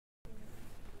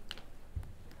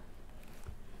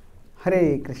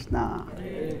Hare Krishna.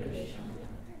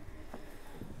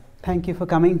 Thank you for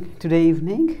coming today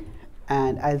evening,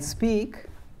 and I'll speak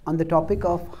on the topic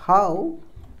of how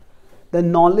the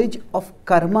knowledge of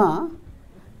karma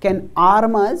can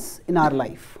arm us in our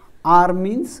life. Arm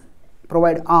means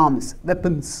provide arms,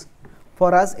 weapons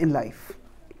for us in life.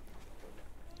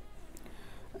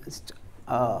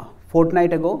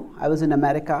 Fortnight ago, I was in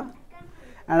America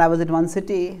and I was in one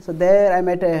city. So there I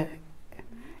met a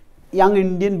young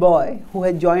Indian boy who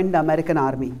had joined the American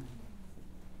Army.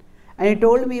 And he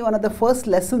told me one of the first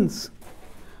lessons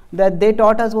that they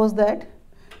taught us was that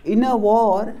in a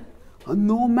war,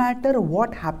 no matter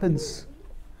what happens,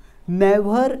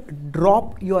 never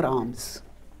drop your arms.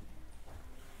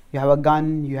 You have a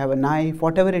gun, you have a knife,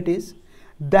 whatever it is,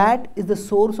 that is the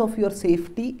source of your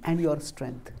safety and your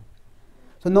strength.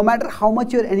 So no matter how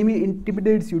much your enemy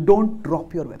intimidates you, don't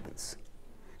drop your weapons.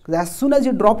 Because as soon as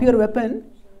you drop your weapon,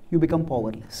 you become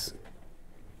powerless.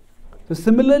 So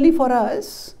similarly for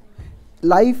us,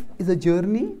 life is a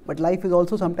journey, but life is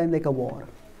also sometimes like a war.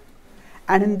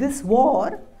 And in this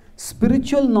war,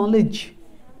 spiritual knowledge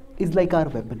is like our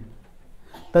weapon.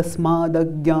 Tasmada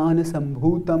jnana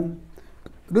sambhutam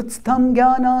rutstham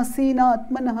jnana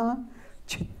sinatmanaha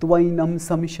chitvainam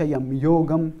samshayam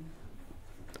yogam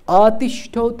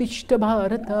atishthotishta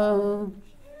bharata.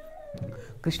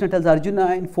 Krishna tells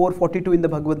Arjuna in 4:42 in the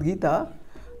Bhagavad-Gītā,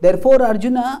 therefore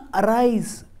Arjuna,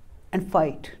 arise and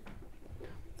fight.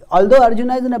 Although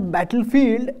Arjuna is in a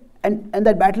battlefield, and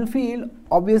that battlefield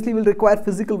obviously will require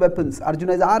physical weapons.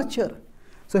 Arjuna is an archer,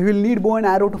 so he will need bow and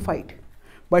arrow to fight.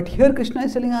 But here Krishna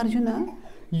is telling Arjuna,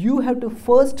 you have to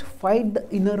first fight the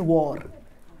inner war.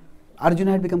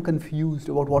 Arjuna had become confused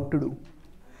about what to do.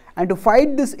 And to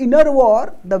fight this inner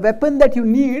war, the weapon that you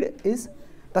need is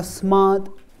tasmat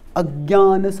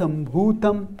ajnana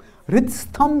sambhutam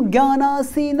ritstham jnana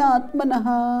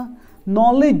sinatmanaha.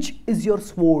 Knowledge is your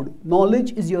sword.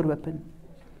 Knowledge is your weapon.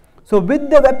 So with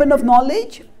the weapon of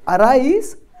knowledge,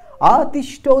 arise,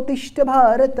 atishthotishta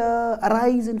bharata,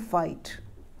 arise and fight.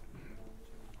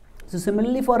 So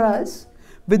similarly for us,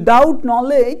 without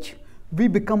knowledge, we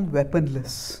become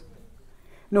weaponless.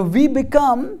 Now we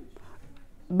become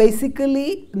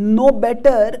basically no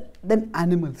better than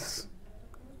animals.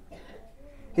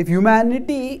 If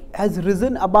humanity has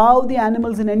risen above the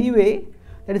animals in any way,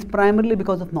 that is primarily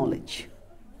because of knowledge.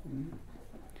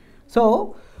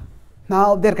 So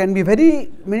now there can be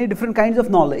very many different kinds of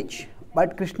knowledge,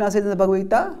 but Krishna says in the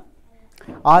Bhagavad-Gītā,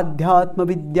 Adhyatma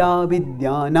vidya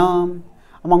vidyanam.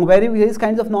 Among various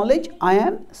kinds of knowledge, I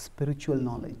am spiritual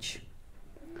knowledge.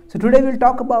 So today we will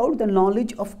talk about the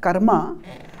knowledge of karma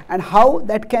and how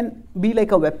that can be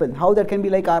like a weapon, how that can be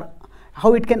like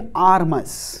how it can arm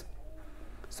us.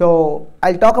 So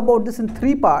I'll talk about this in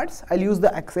three parts. I'll use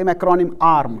the same acronym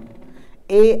ARM,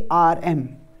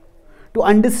 A-R-M, to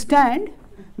understand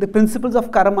the principles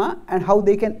of karma and how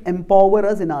they can empower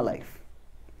us in our life.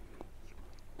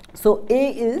 So A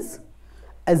is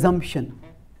assumption.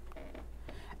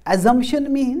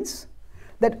 Assumption means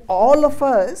that all of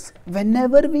us,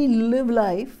 whenever we live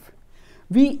life,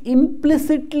 we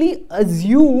implicitly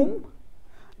assume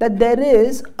that there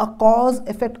is a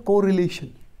cause-effect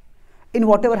correlation in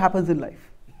whatever happens in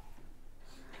life.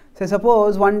 So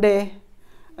suppose one day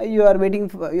you are waiting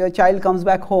for your child comes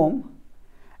back home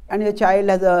and your child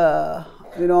has a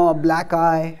black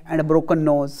eye and a broken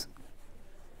nose.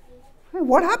 Hey,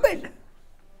 what happened?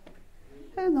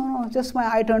 Hey, no, just my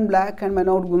eye turned black and my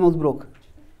nose broke.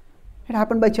 It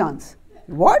happened by chance.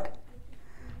 What?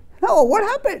 No, what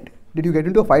happened? Did you get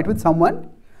into a fight with someone?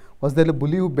 Was there a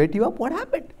bully who beat you up? What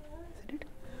happened?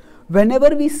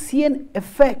 Whenever we see an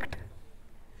effect,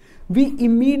 we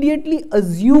immediately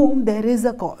assume there is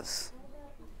a cause.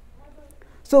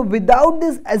 So without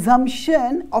this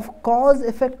assumption of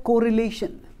cause-effect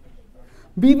correlation,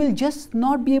 we will just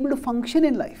not be able to function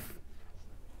in life.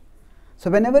 So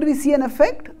whenever we see an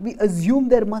effect, we assume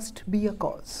there must be a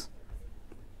cause.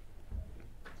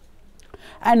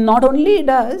 And not only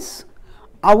does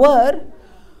our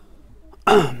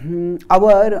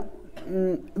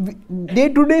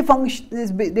day-to-day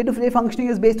functioning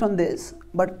is based on this,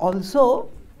 but also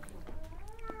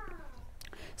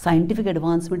scientific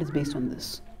advancement is based on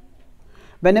this.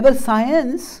 Whenever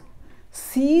science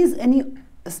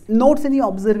notes any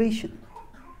observation,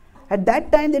 at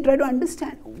that time they try to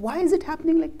understand why is it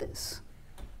happening like this.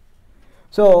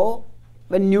 So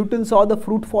when Newton saw the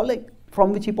fruit falling,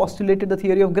 from which he postulated the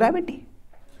theory of gravity,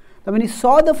 now when he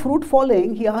saw the fruit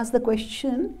falling, he asked the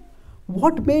question,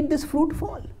 what made this fruit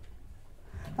fall?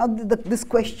 Now this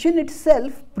question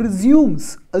itself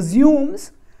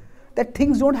assumes that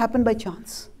things don't happen by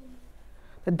chance.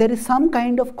 that there is some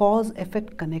kind of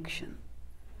cause-effect connection.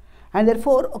 And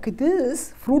therefore, okay,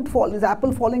 this fruit fall, this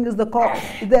apple falling is the cause,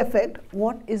 is the effect.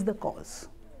 What is the cause?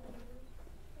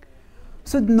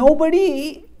 So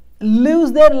nobody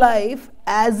lives their life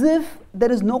as if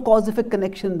there is no cause-effect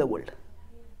connection in the world.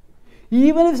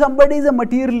 Even if somebody is a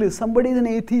materialist, somebody is an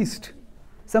atheist,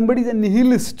 somebody is a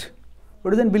nihilist, who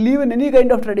doesn't believe in any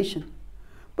kind of tradition,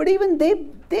 but even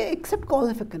they accept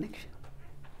cause-effect connection.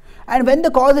 And when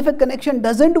the cause-effect connection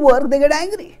doesn't work, they get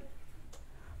angry.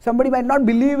 Somebody might not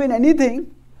believe in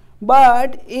anything,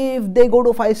 but if they go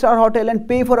to a 5-star hotel and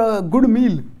pay for a good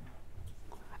meal,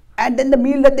 and then the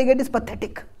meal that they get is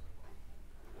pathetic,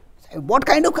 say, what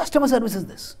kind of customer service is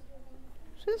this?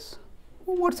 Says,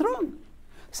 oh, what's wrong?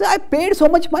 Say, I paid so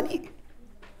much money.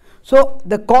 So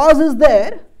the cause is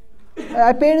there,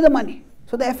 I paid the money.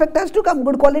 So the effect has to come,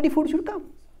 good quality food should come.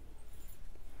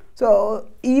 So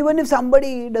even if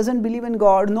somebody doesn't believe in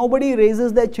God, nobody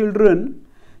raises their children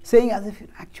saying as if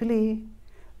actually,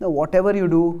 no, whatever you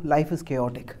do, life is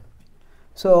chaotic.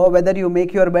 So whether you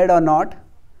make your bed or not,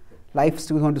 life is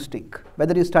going to stink.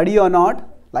 Whether you study or not,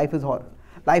 life is horrible.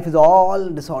 Life is all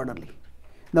disorderly.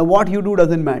 Now what you do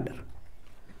doesn't matter.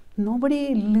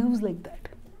 Nobody lives like that.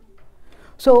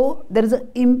 So there is an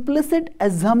implicit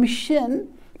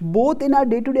assumption both in our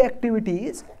day-to-day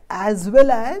activities as well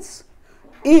as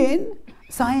in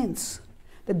science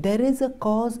that there is a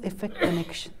cause-effect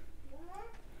connection.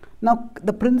 Now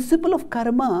the principle of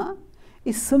karma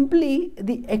is simply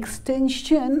the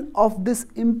extension of this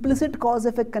implicit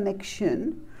cause-effect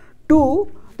connection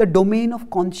to the domain of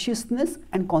consciousness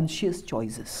and conscious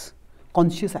choices,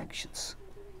 conscious actions.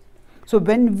 So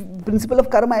when principle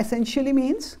of karma essentially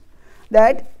means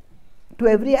that to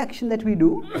every action that we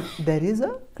do, there is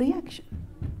a reaction.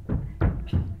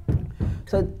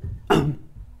 So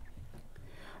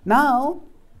now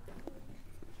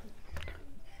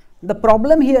the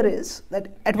problem here is that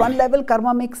at one level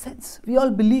karma makes sense. We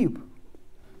all believe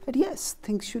that yes,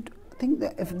 things should think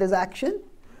that if there's action,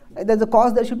 there's a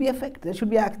cause, there should be effect. There should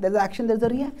be there's action, there's a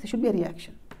reaction. There should be a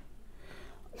reaction.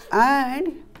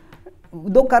 And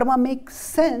though karma makes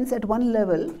sense at one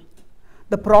level,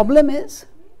 the problem is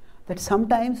that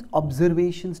sometimes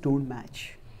observations don't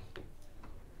match.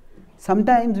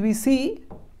 Sometimes we see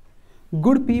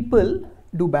good people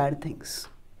do bad things,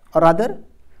 or rather,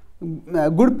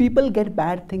 good people get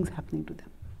bad things happening to them.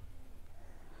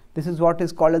 This is what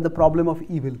is called as the problem of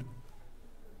evil.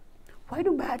 Why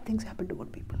do bad things happen to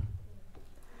good people?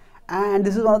 And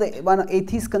this is one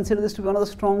atheists consider this to be one of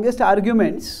the strongest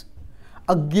arguments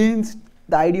against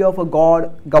the idea of a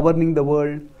God governing the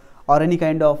world or any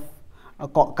kind of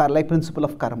like principle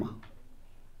of karma.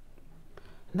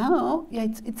 Now, yeah,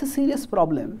 it's a serious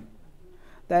problem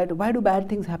that why do bad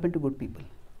things happen to good people?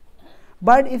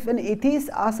 But if an atheist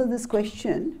asks us this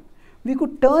question, we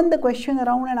could turn the question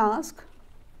around and ask,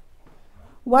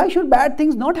 why should bad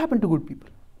things not happen to good people?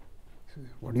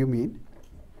 What do you mean?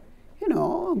 You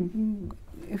know,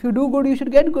 if you do good, you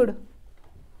should get good.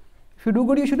 If you do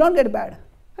good, you should not get bad.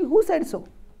 And who said so?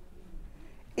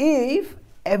 If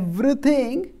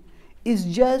everything is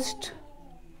just,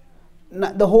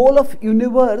 the whole of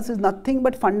universe is nothing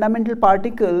but fundamental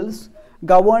particles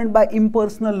governed by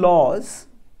impersonal laws,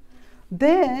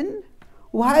 then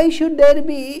why should there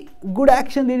be good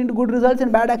action leading to good results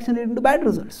and bad action leading to bad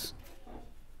results?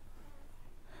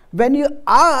 When you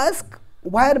ask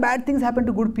why are bad things happen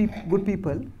to good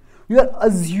people, you are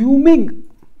assuming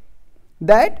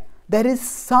that there is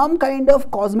some kind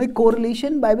of cosmic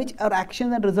correlation by which our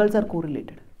actions and results are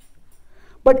correlated.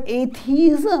 But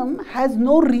atheism has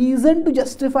no reason to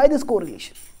justify this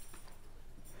correlation.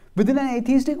 Within an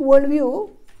atheistic worldview,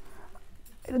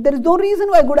 there is no reason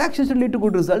why good actions should lead to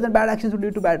good results and bad actions should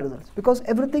lead to bad results, because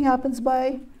everything happens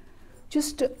by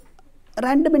just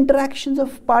random interactions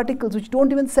of particles which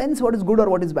don't even sense what is good or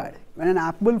what is bad. When an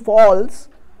apple falls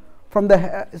from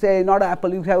the, say not an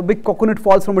apple, you have a big coconut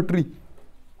falls from a tree.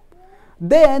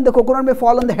 Then the coconut may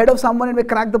fall on the head of someone and may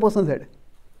crack the person's head.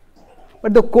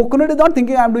 But the coconut is not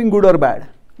thinking I am doing good or bad.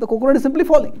 The coconut is simply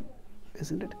falling,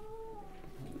 isn't it?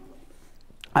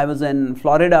 I was in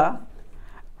Florida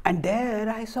and there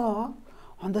I saw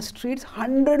on the streets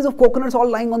hundreds of coconuts all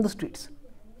lying on the streets.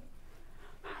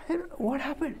 I said, what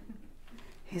happened?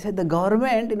 He said the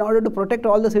government, in order to protect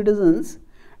all the citizens,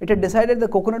 it had decided the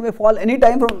coconut may fall any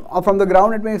time from the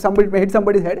ground, it may hit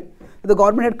somebody's head. The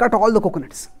government had cut all the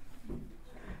coconuts.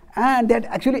 And they had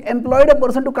actually employed a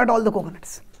person to cut all the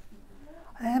coconuts.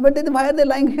 But then why are they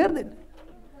lying here then?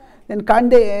 Then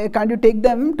can't you take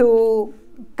them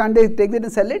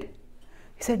and sell it?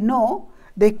 He said no,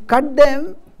 they cut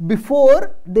them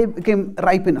before they became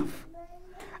ripe enough.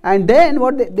 And then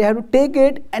what they have to take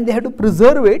it and they have to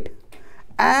preserve it.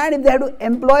 And if they have to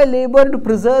employ labor to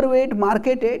preserve it,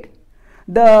 market it,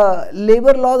 the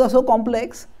labor laws are so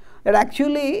complex that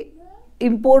actually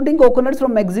importing coconuts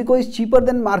from Mexico is cheaper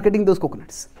than marketing those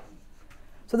coconuts.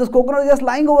 So those coconuts are just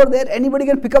lying over there. Anybody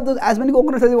can pick up those as many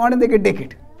coconuts as they want and they can take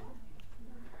it.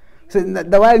 So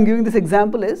the why I am giving this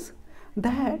example is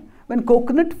that when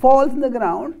coconut falls in the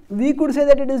ground, we could say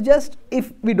that it is just,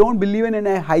 if we don't believe in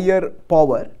a higher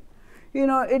power,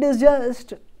 it is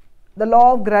just the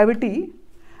law of gravity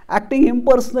acting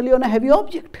impersonally on a heavy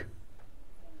object.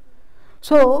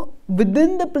 So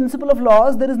within the principle of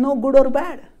laws, there is no good or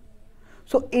bad.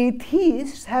 So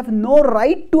atheists have no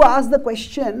right to ask the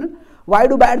question, why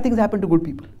do bad things happen to good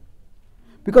people?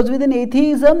 Because within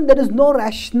atheism, there is no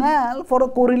rationale for a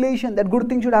correlation that good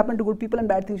things should happen to good people and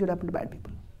bad things should happen to bad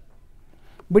people.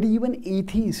 But even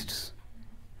atheists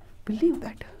believe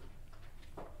that.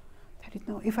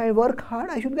 If I work hard,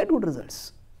 I should get good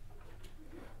results.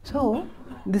 So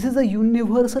this is a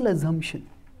universal assumption.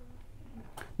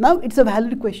 Now it's a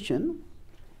valid question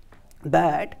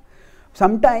that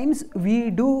sometimes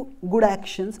we do good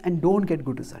actions and don't get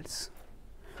good results.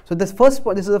 So this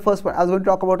is the first part. I was going to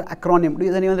talk about acronym.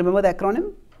 Does anyone remember the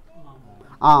acronym?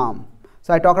 ARM.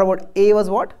 So I talked about A was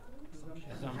what?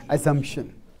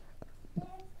 Assumption.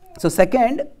 So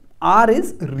second, R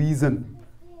is reason.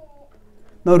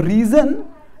 Now reason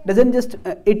doesn't just,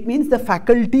 it means the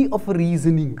faculty of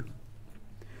reasoning.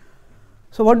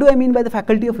 So what do I mean by the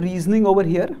faculty of reasoning over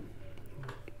here?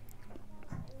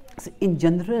 So in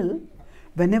general,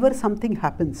 whenever something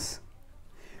happens,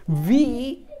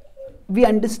 we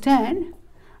understand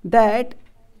that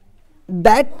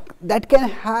can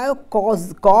have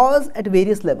cause at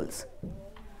various levels.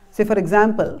 Say for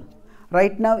example,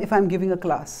 right now if I am giving a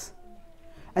class,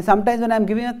 and sometimes when I am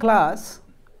giving a class,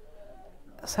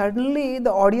 suddenly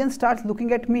the audience starts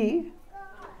looking at me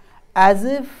as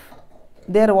if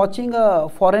they are watching a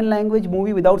foreign language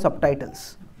movie without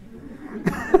subtitles.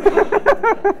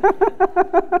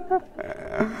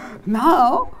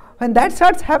 Now, when that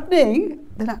starts happening,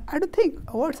 then I have to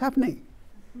think, what's happening?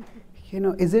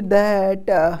 Is it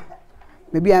that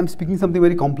maybe I am speaking something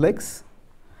very complex?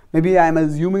 Maybe I am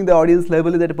assuming the audience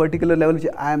level is at a particular level which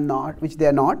I am not, which they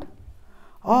are not?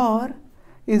 Or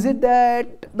is it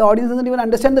that the audience doesn't even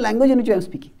understand the language in which I am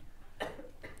speaking?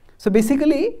 So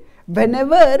basically,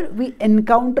 whenever we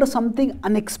encounter something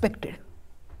unexpected,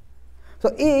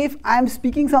 so if I am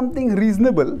speaking something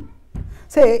reasonable,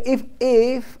 say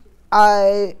if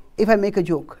I make a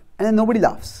joke and then nobody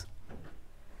laughs,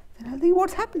 then I think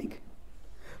what's happening?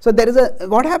 So there is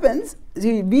what happens,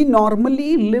 see, we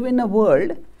normally live in a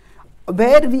world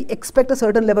where we expect a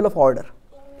certain level of order.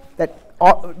 That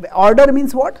order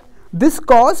means what? This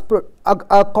cause,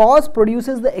 a cause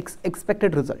produces the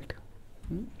expected result.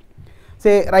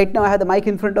 Say right now I have the mic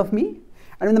in front of me,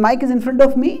 and when the mic is in front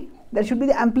of me, there should be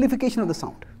the amplification of the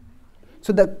sound.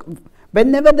 So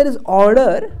whenever there is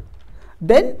order,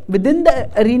 then within the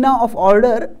arena of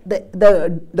order,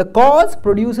 the cause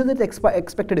produces its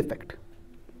expected effect.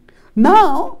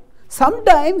 Now,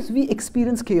 sometimes we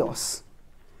experience chaos.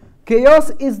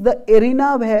 Chaos is the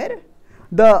arena where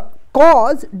the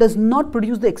cause does not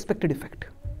produce the expected effect.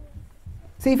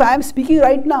 See, if I am speaking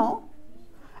right now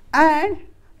and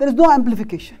there is no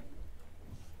amplification,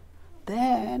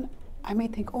 then I may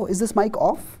think, oh, is this mic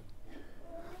off?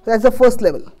 So that's the first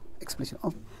level explanation.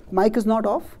 Oh, the mic is not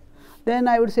off. Then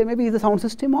I would say, maybe is the sound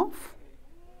system off?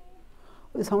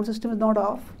 The sound system is not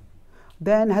off.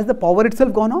 Then has the power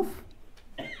itself gone off?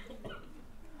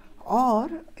 Or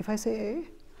if I say,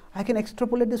 I can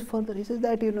extrapolate this further. He says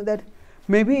that, that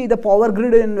maybe the power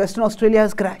grid in Western Australia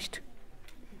has crashed.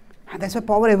 And that's why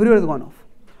power everywhere has gone off.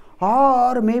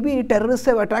 Or maybe terrorists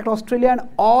have attacked Australia and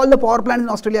all the power plants in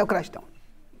Australia have crashed down.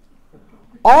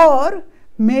 Or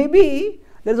maybe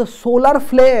there is a solar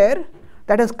flare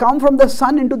that has come from the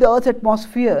sun into the Earth's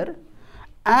atmosphere,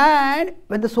 and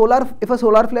when if a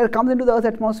solar flare comes into the Earth's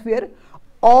atmosphere,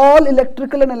 all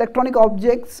electrical and electronic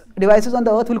devices on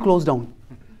the Earth will close down.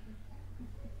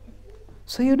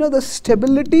 So the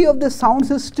stability of the sound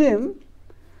system,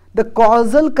 the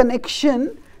causal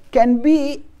connection can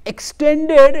be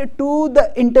extended to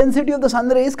the intensity of the sun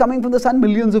rays coming from the sun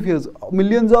millions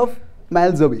of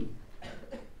miles away.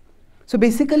 So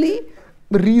basically,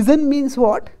 reason means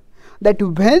what? That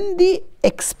when the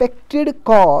expected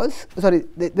cause,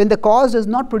 when the cause does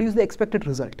not produce the expected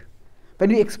result,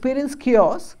 when we experience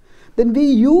chaos, then we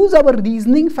use our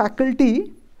reasoning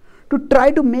faculty to try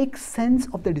to make sense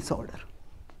of the disorder.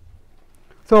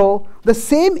 So the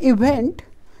same event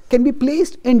can be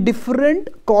placed in different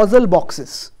causal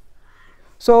boxes.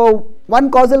 So one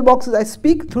causal box is I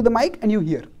speak through the mic and you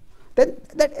hear. Then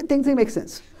that things make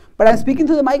sense. But I'm speaking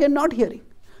through the mic and not hearing.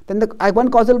 Then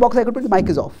one causal box I could put, the mic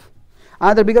is off.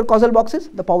 Another bigger causal box is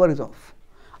the power is off.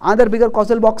 Another bigger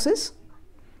causal box is,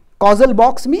 causal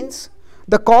box means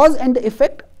the cause and the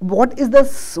effect. What is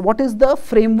the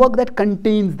framework that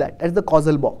contains that? That is the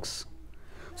causal box.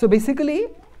 So basically,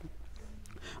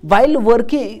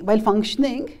 while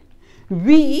functioning,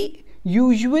 we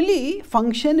usually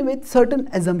function with certain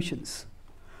assumptions.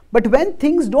 But when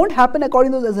things don't happen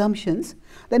according to those assumptions,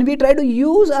 then we try to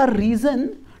use our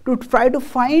reason to try to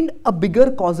find a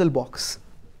bigger causal box.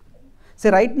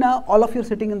 Say right now, all of you are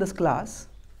sitting in this class,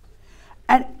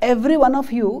 and every one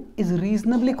of you is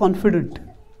reasonably confident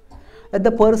that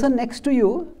the person next to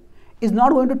you is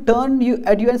not going to turn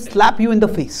at you and slap you in the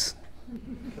face.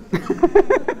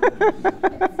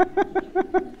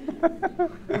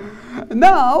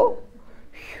 Now,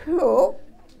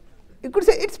 you could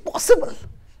say it's possible.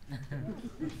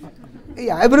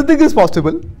 Yeah, everything is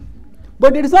possible,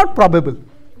 but it is not probable.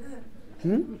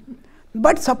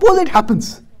 But suppose it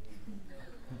happens.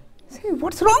 Say,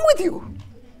 what's wrong with you?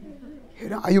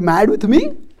 Are you mad with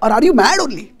me, or are you mad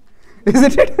only?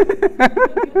 Isn't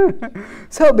it?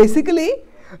 So basically,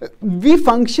 we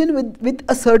function with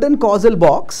a certain causal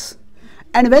box,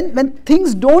 and when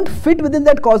things don't fit within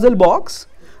that causal box,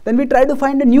 then we try to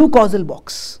find a new causal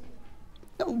box.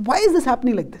 Now, why is this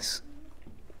happening like this?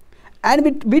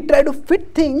 And we try to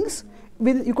fit things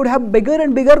with, you could have bigger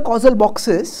and bigger causal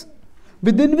boxes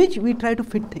within which we try to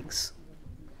fit things.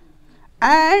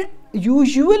 And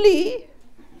usually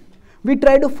we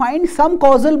try to find some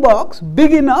causal box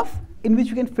big enough in which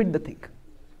we can fit the thing.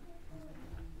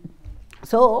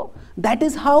 So that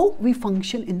is how we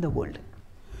function in the world.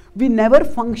 We never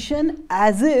function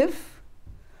as if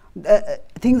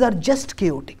things are just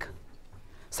chaotic.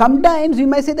 Sometimes we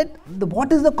might say that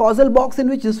what is the causal box in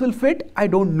which this will fit? I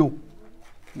don't know.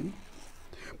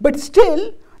 But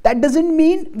still, that doesn't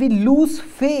mean we lose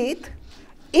faith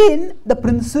in the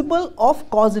principle of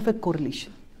cause-effect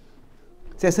correlation.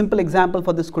 Say a simple example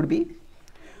for this could be,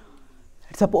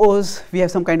 suppose we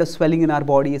have some kind of swelling in our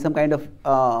body, some kind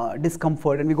of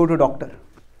discomfort, and we go to a doctor,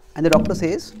 and the doctor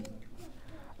says,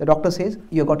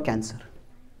 you got cancer.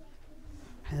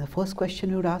 And the first question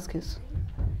we would ask is,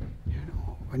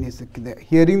 when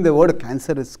hearing the word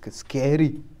cancer is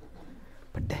scary,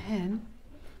 but then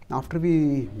after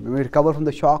we recover from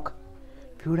the shock,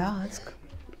 we would ask,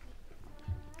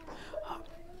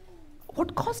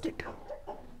 what caused it?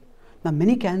 Now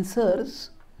many cancers,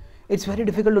 it's very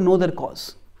difficult to know their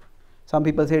cause. Some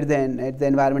people say it's the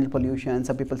environmental pollution,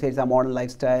 some people say it's our modern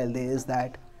lifestyle, this,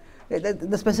 that.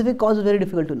 The specific cause is very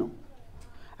difficult to know.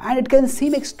 And it can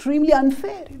seem extremely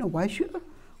unfair. Why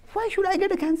should I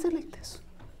get a cancer like this?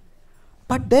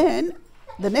 But then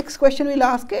the next question we'll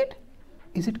ask it,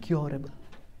 is it curable?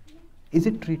 Is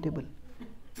it treatable?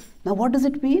 Now what does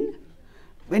it mean?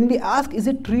 When we ask is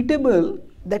it treatable,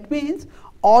 that means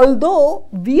although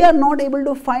we are not able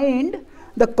to find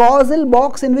the causal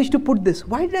box in which to put this,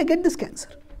 why did I get this cancer?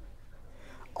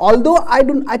 Although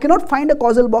I cannot find a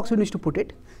causal box in which to put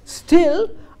it, still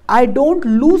I don't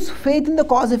lose faith in the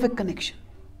cause-effect connection.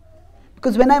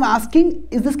 Because when I'm asking,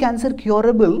 is this cancer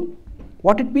curable?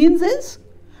 What it means is,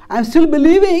 I'm still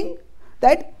believing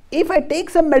that if I take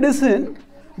some medicine,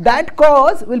 that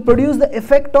cause will produce the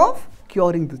effect of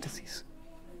curing the disease.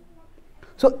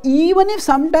 So even if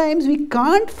sometimes we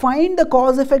can't find the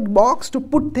cause-effect box to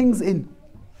put things in,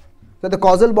 so the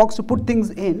causal box to put things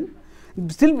in,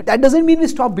 still that doesn't mean we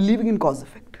stop believing in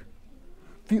cause-effect.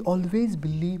 We always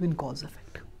believe in cause-effect.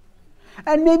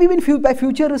 And maybe by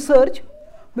future research,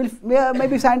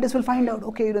 maybe scientists will find out,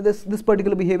 okay, this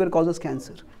particular behavior causes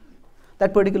cancer.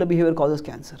 That particular behavior causes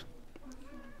cancer.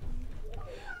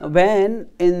 When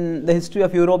in the history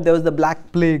of Europe there was the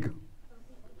Black Plague,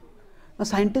 now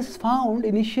scientists found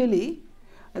initially,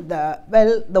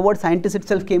 the word scientist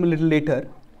itself came a little later.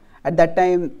 At that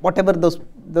time, whatever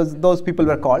those people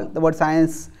were called, the word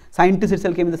scientist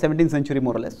itself came in the 17th century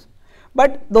more or less.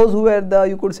 But those who were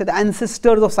you could say the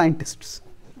ancestors of scientists.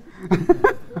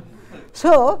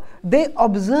 So they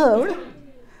observed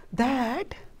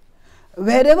that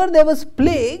wherever there was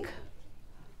plague,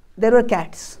 there were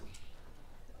cats.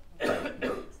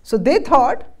 So they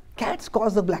thought cats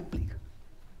caused the Black Plague.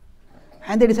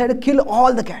 And they decided to kill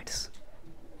all the cats.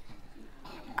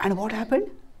 And what happened?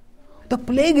 The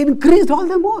plague increased all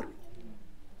the more.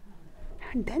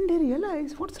 And then they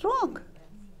realized, what's wrong?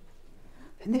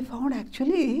 And they found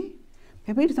actually,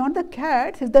 maybe it's not the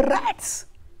cats, it's the rats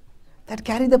that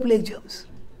carry the plague germs.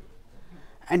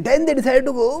 And then they decided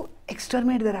to go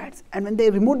exterminate the rats. And when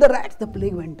they removed the rats, the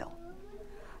plague went down.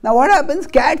 Now what happens?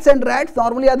 Cats and rats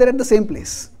normally are there at the same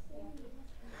place.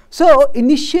 So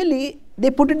initially they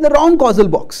put it in the wrong causal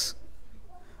box.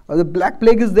 The Black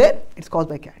Plague is there, it's caused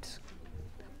by cats.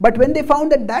 But when they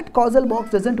found that that causal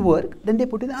box doesn't work, then they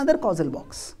put in another causal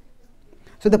box.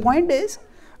 So the point is,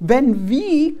 when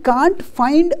we can't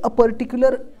find a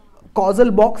particular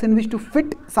causal box in which to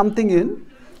fit something in,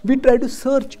 we try to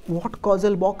search what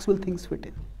causal box will things fit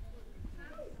in.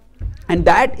 And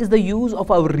that is the use of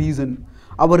our reason.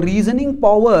 Our reasoning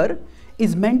power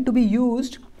is meant to be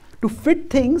used to fit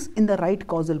things in the right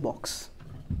causal box.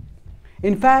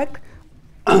 In fact,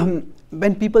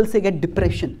 when people say get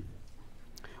depression,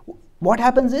 what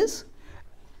happens is,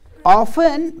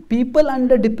 often people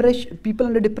under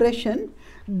depression,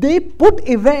 they put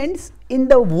events in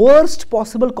the worst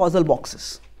possible causal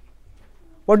boxes.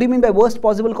 What do you mean by worst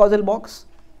possible causal box?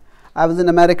 I was in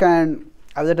America and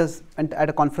I was at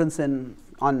a conference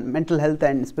on mental health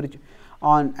and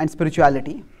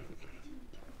spirituality.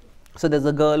 So there's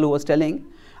a girl who was telling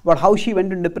about how she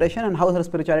went into depression and how her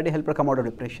spirituality helped her come out of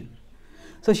depression.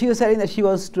 So she was saying that she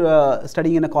was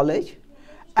studying in a college,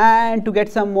 and to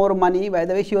get some more money, by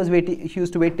the way, she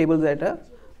used to wait tables at a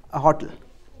hotel.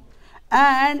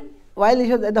 And while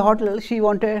she was at the hotel, she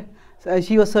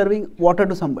was serving water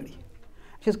to somebody.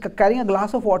 She was carrying a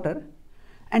glass of water,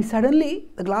 and suddenly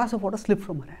the glass of water slipped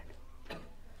from her hand.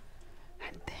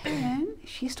 And then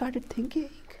she started thinking,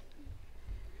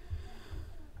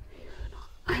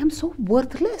 I am so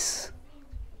worthless.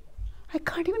 I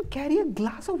can't even carry a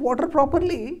glass of water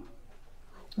properly.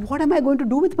 What am I going to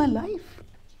do with my life?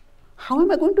 How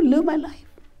am I going to live my life?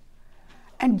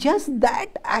 And just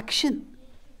that action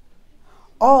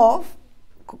of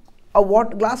a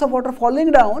glass of water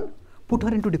falling down put her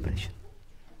into depression.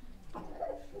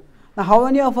 Now, how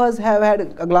many of us have had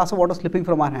a glass of water slipping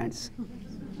from our hands?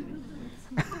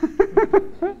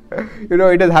 You know,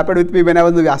 it has happened with me when I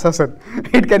was in the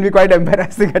Vyasasana. It can be quite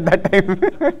embarrassing at that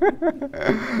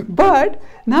time. But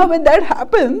now when that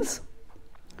happens,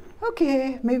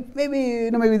 okay, maybe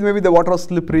the water was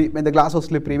slippery, when the glass was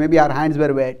slippery, maybe our hands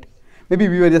were wet, maybe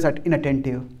we were just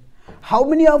inattentive. How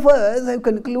many of us have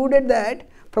concluded that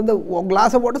from the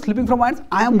glass of water slipping from our hands,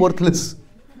 I am worthless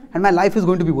and my life is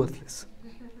going to be worthless?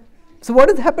 So what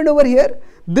has happened over here?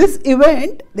 This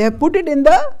event, they have put it in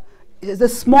the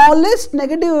smallest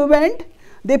negative event,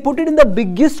 they put it in the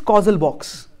biggest causal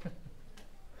box.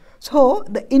 So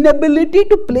the inability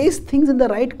to place things in the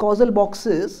right causal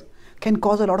boxes can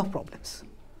cause a lot of problems.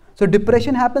 So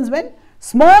depression happens when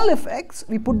small effects,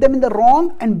 we put them in the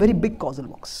wrong and very big causal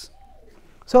box.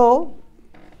 So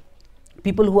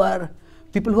people who are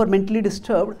mentally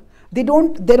disturbed, their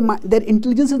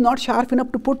intelligence is not sharp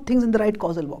enough to put things in the right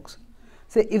causal box.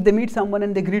 Say if they meet someone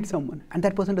and they greet someone and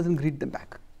that person doesn't greet them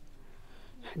back.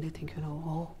 And they think,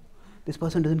 oh, this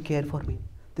person doesn't care for me.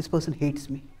 This person hates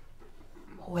me.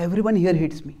 Oh, everyone here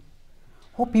hates me.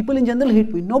 Oh, people in general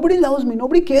hate me. Nobody loves me.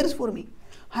 Nobody cares for me.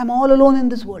 I'm all alone in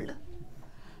this world.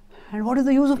 And what is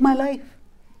the use of my life?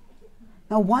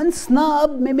 Now, one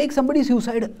snub may make somebody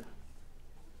suicidal.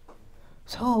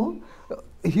 So,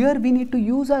 here we need to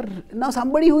use now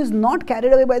somebody who is not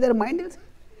carried away by their mind,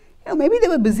 maybe they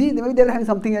were busy, maybe they were having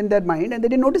something in their mind and they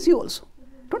didn't notice you also.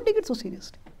 Don't take it so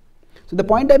seriously. So the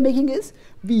point I'm making is,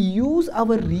 we use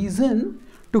our reason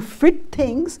to fit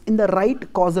things in the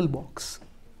right causal box.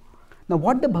 Now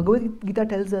what the Bhagavad-Gītā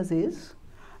tells us is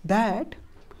that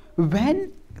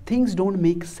when things don't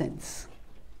make sense,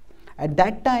 at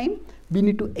that time we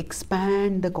need to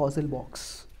expand the causal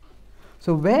box.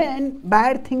 So when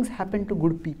bad things happen to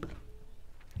good people,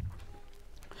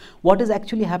 what is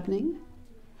actually happening?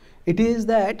 It is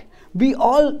that we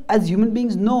all as human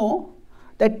beings know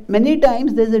that many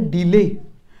times there is a delay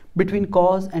between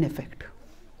cause and effect.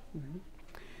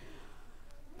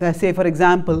 Say for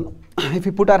example, if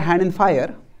we put our hand in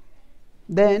fire,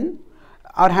 then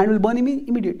our hand will burn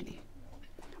immediately.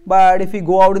 But if we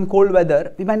go out in cold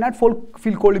weather, we might not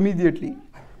feel cold immediately,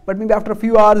 but maybe after a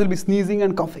few hours we'll be sneezing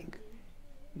and coughing.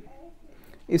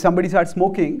 If somebody starts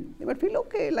smoking, they might feel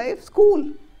okay, life's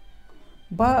cool.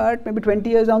 But maybe 20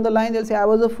 years down the line, they'll say, I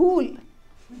was a fool.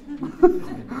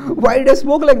 Why did I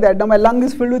smoke like that? Now my lung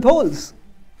is filled with holes.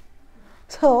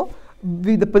 So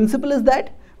the principle is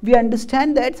that we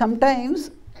understand that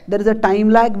sometimes there is a time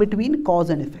lag between cause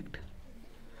and effect.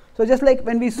 So just like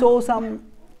when we sow some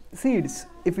seeds,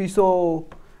 if we sow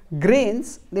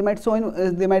grains, they might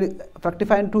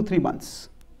fructify in 2-3 months.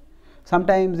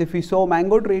 Sometimes if we sow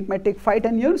mango tree, it might take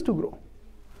 5-10 years to grow.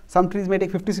 Some trees may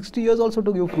take 50-60 years also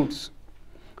to give fruits.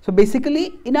 So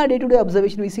basically, in our day-to-day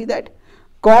observation, we see that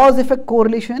cause-effect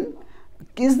correlation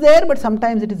is there, but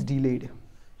sometimes it is delayed.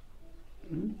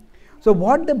 So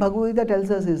what the Bhagavad-Gītā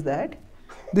tells us is that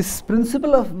this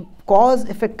principle of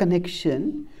cause-effect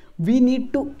connection, we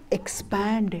need to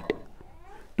expand it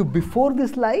to before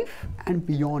this life and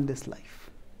beyond this life.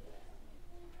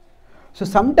 So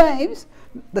sometimes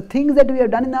the things that we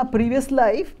have done in our previous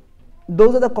life,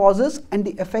 those are the causes and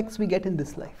the effects we get in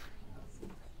this life.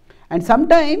 And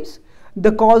sometimes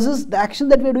the causes, the actions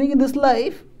that we are doing in this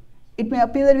life, it may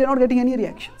appear that we are not getting any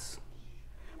reactions.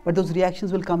 But those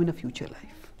reactions will come in a future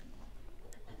life.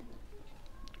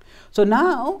 So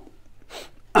now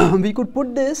we could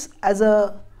put this as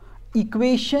a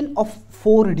equation of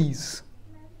 4 Ds.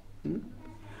 So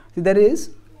there is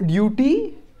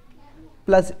duty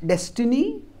plus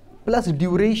destiny plus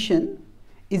duration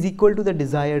is equal to the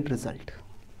desired result.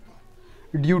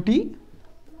 Duty,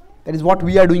 that is what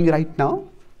we are doing right now.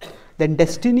 Then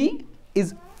destiny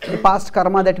is the past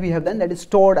karma that we have done, that is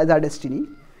stored as our destiny.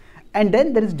 And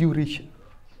then there is duration.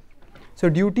 So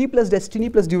duty plus destiny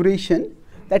plus duration,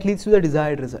 that leads to the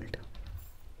desired result.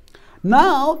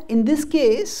 Now in this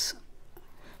case,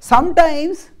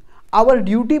 sometimes our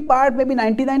duty part may be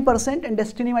 99% and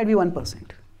destiny might be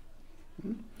 1%.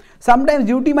 Sometimes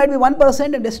duty might be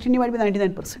 1% and destiny might be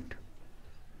 99%.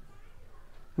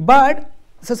 But,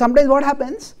 so sometimes what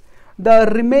happens,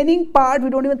 the remaining part we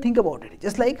don't even think about it.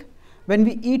 Just like when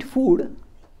we eat food,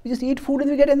 we just eat food and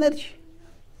we get energy.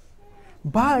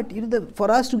 But you know,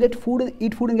 for us to get food,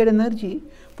 eat food and get energy,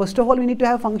 first of all we need to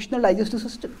have a functional digestive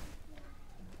system.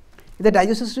 If the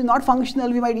digestive system is not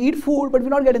functional, we might eat food but we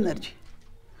not get energy.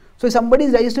 So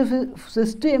somebody's digestive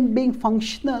system being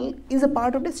functional is a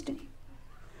part of destiny.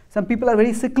 Some people are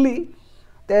very sickly,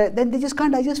 then they just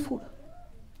can't digest food.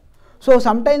 So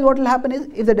sometimes what will happen is,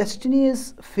 if the destiny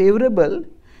is favorable,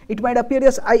 it might appear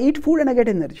as I eat food and I get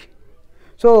energy.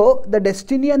 So the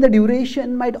destiny and the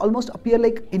duration might almost appear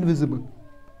like invisible.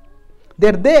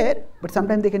 They're there, but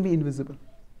sometimes they can be invisible.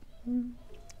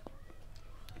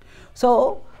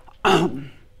 So,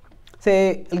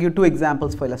 say, I'll give 2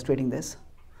 examples for illustrating this.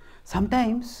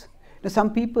 Sometimes, you know,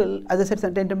 some people, as I said,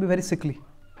 sometimes can be very sickly.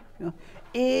 You know,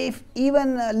 if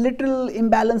even a little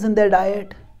imbalance in their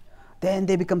diet, then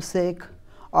they become sick.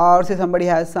 Or say somebody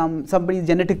has somebody is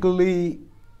genetically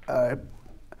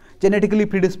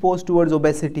predisposed towards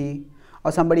obesity,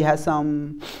 or somebody has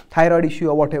some thyroid issue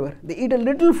or whatever. They eat a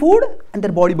little food and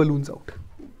their body balloons out.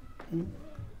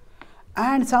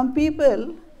 And some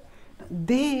people,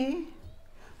 they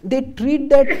treat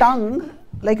their tongue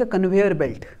like a conveyor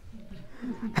belt.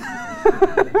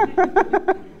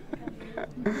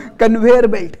 Conveyor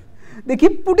belt. They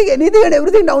keep putting anything and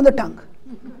everything down the tongue.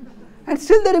 And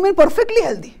still they remain perfectly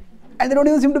healthy. And they don't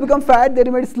even seem to become fat, they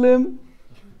remain slim.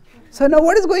 So now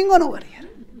what is going on over here?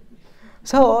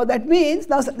 So that means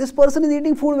now this person is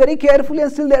eating food very carefully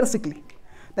and still they are sickly.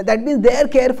 That means their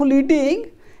careful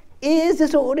eating is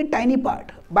just a very tiny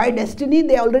part. By destiny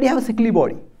they already have a sickly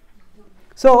body.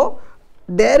 So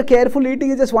their careful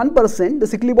eating is just 1%, the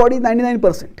sickly body is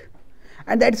 99%.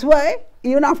 And that's why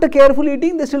even after careful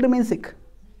eating they still remain sick.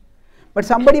 But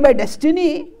somebody by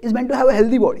destiny is meant to have a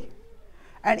healthy body.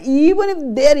 And even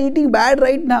if they are eating bad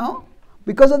right now,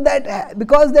 because of that,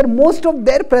 because most of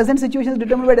their present situation is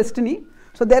determined by destiny,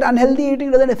 so their unhealthy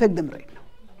eating doesn't affect them right now.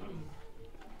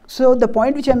 So the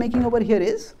point which I am making over here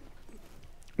is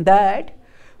that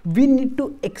we need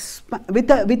to expand,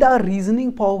 with our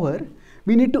reasoning power,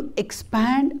 we need to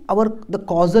expand the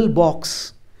causal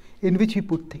box in which we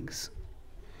put things.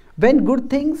 When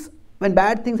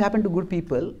bad things happen to good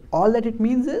people, all that it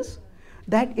means is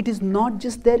that it is not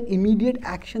just their immediate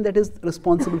action that is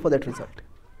responsible for that result.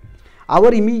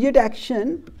 Our immediate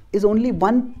action is only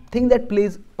one thing that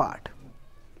plays part.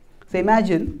 So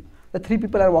imagine the 3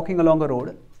 people are walking along a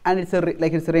road and it's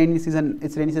rainy season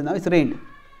now, it's rained.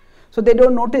 So they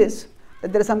don't notice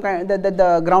that there is some kind that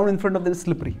the ground in front of them is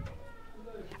slippery.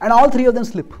 And all 3 of them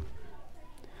slip.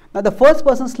 Now the first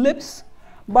person slips,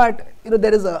 but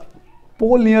there is a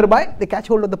pole nearby, they catch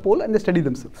hold of the pole and they steady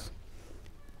themselves.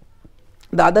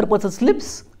 The other person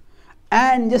slips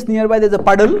and just nearby there is a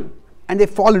puddle and they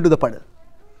fall into the puddle.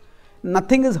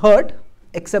 Nothing is hurt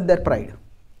except their pride.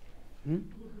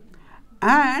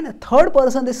 And the third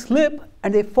person, they slip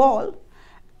and they fall,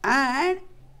 and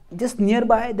just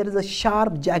nearby there is a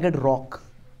sharp jagged rock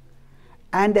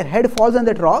and their head falls on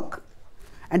that rock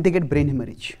and they get brain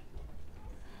hemorrhage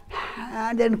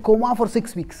and they're in coma for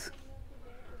 6 weeks.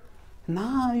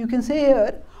 Now you can say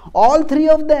here, all 3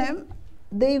 of them,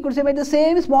 you could say made the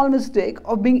same small mistake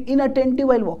of being inattentive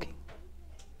while walking.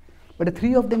 But the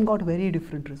 3 of them got very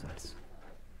different results.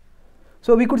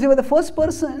 So we could say for the first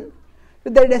person,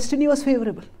 their destiny was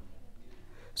favorable.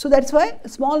 So that's why a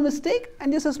small mistake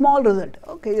and just a small result.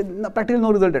 Okay, practically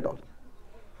no result at all.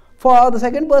 For the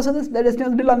second person, their destiny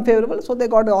was a little unfavorable, so they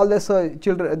got all their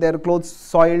children, their clothes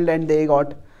soiled, and they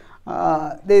got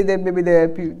they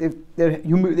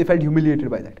felt humiliated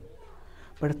by that.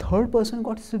 But a third person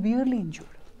got severely injured.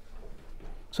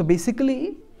 So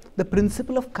basically, the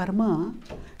principle of karma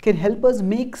can help us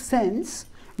make sense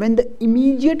when the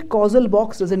immediate causal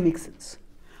box doesn't make sense.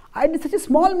 I did such a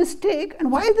small mistake,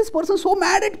 and why is this person so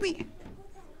mad at me?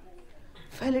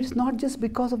 Well, it's not just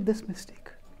because of this mistake.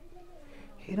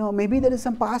 Maybe there is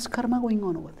some past karma going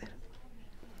on over there.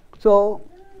 So,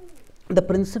 the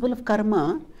principle of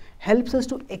karma helps us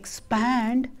to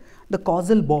expand the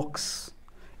causal box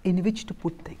in which to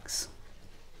put things.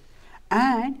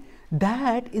 And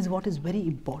that is what is very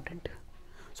important.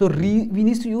 So, we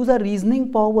need to use our reasoning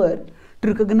power to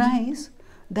recognize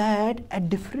that at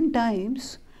different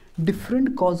times,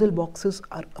 different causal boxes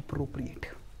are appropriate.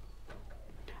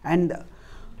 And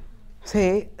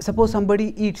suppose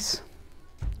somebody eats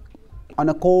on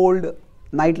a cold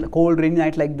rainy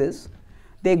night like this,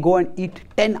 they go and eat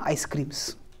 10 ice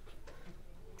creams.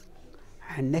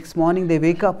 And next morning they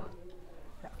wake up,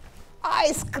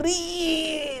 ice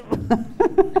cream!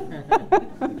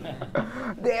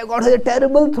 They have got a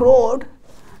terrible throat,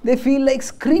 they feel like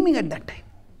screaming at that time,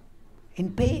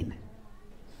 in pain.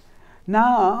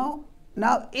 Now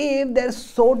if their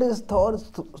throat is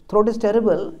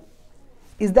terrible,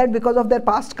 is that because of their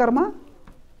past karma?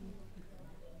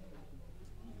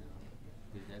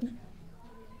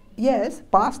 Yes,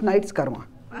 past night's karma.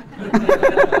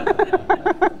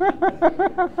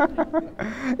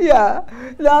 Yeah.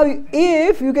 Now,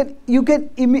 if you can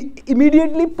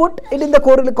immediately put it in the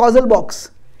causal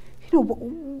box.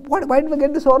 Why did we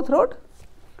get the sore throat?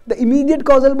 The immediate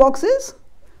causal box is,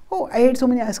 oh, I ate so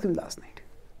many ice cream last night.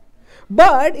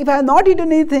 But if I have not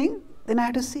eaten anything, then I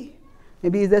have to see.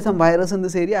 Maybe is there some virus in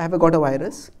this area? I have got a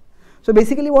virus. So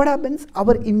basically what happens,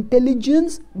 our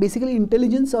intelligence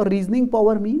or reasoning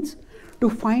power means to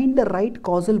find the right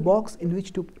causal box in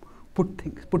which to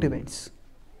put events.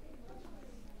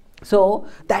 So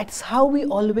that's how we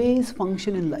always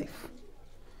function in life.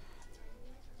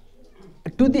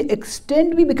 To the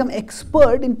extent we become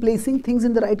expert in placing things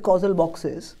in the right causal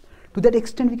boxes, to that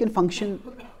extent we can function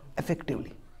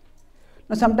effectively.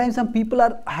 Now sometimes some people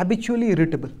are habitually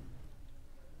irritable.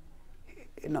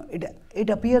 It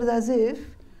appears as if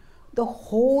the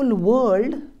whole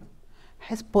world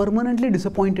has permanently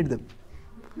disappointed them.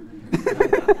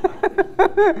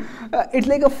 It's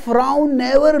like a frown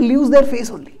never leaves their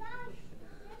face only.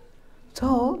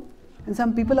 So, and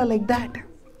some people are like that.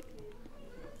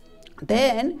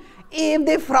 Then, if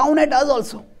they frown at us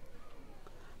also,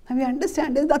 then we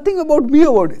understand there's nothing about me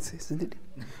about it, isn't it?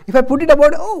 If I put it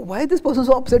about, oh, why is this person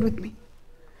so upset with me?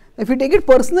 If you take it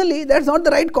personally, that's not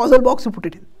the right causal box to put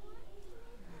it in.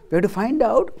 We have to find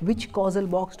out which causal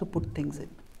box to put things in.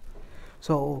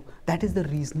 So that is the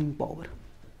reasoning power.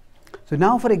 So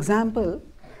now, for example,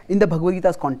 in the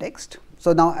Bhagavad-Gita's context,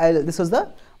 so now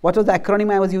what was the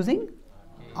acronym I was using?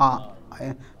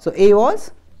 So A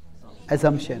was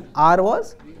assumption, R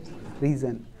was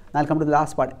reason. Now I'll come to the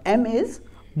last part. M is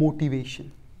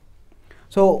motivation.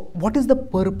 So what is the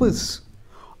purpose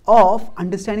of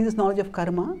understanding this knowledge of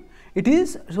karma? It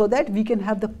is so that we can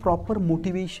have the proper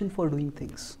motivation for doing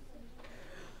things.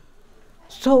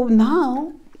 So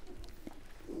now,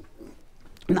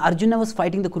 Arjuna was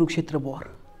fighting the Kurukshetra war,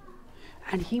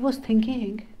 and he was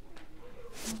thinking,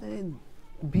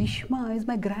 Bhishma is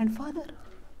my grandfather.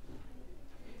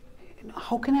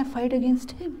 How can I fight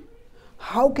against him?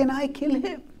 How can I kill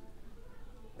him?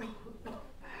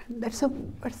 That's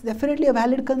definitely a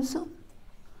valid concern.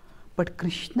 But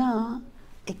Krishna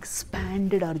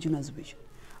expanded Arjuna's vision,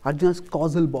 Arjuna's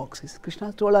causal boxes.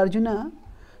 Krishna told Arjuna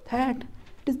that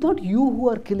it is not you who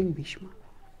are killing Bhishma.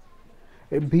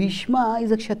 Bhishma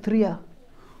is a Kshatriya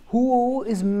Kshatriya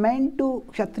is meant to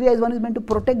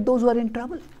protect those who are in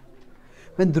trouble.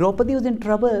 When Draupadi was in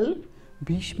trouble,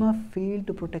 Bhishma failed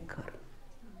to protect her.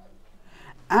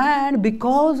 And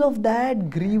because of that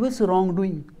grievous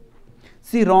wrongdoing,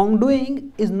 see,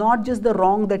 wrongdoing is not just the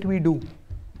wrong that we do.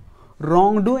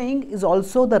 Wrongdoing is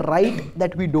also the right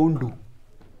that we don't do.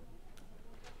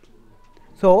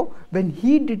 So, when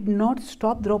he did not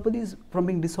stop Draupadi from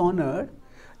being dishonored,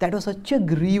 that was such a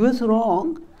grievous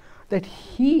wrong that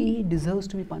he deserves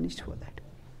to be punished for that.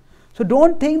 So,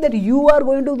 don't think that you are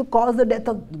going to cause the death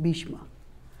of Bhishma.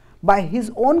 By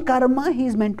his own karma, he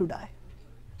is meant to die.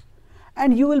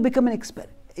 And you will become an expert.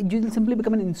 You will simply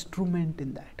become an instrument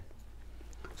in that.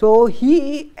 So,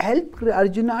 he helped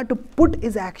Arjuna to put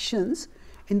his actions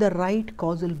in the right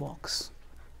causal box.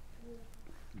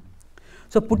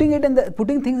 So putting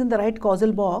things in the right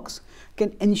causal box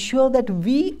can ensure that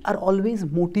we are always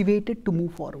motivated to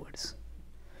move forwards.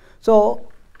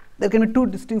 So there can be two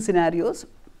distinct scenarios.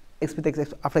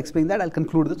 After explaining that, I'll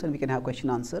conclude this and we can have question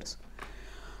answers.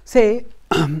 Say,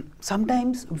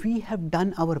 sometimes we have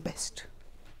done our best,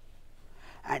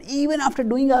 and even after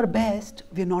doing our best,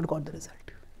 we have not got the result.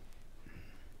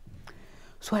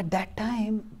 So at that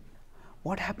time,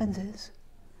 what happens is,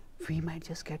 we might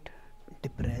just get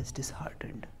depressed,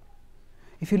 disheartened.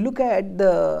 If you look at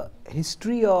the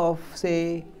history of,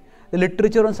 say, the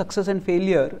literature on success and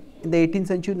failure in the 18th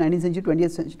century, 19th century,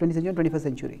 20th century, and 21st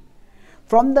century,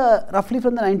 roughly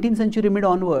from the 19th century mid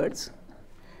onwards,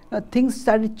 things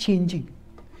started changing.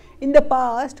 In the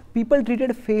past, people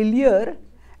treated failure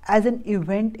as an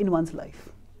event in one's life.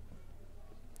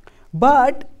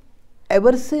 But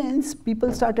ever since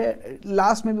people started,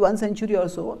 last maybe 1 century or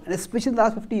so, and especially in the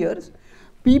last 50 years,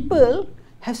 people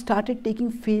have started taking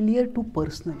failure too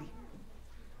personally.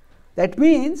 That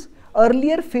means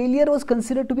earlier failure was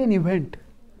considered to be an event.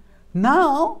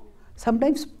 Now,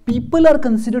 sometimes people are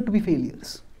considered to be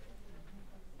failures.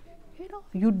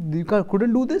 You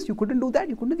couldn't do this, you couldn't do that,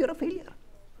 you're a failure.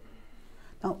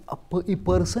 Now, a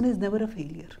person is never a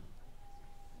failure.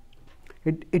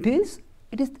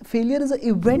 Failure is an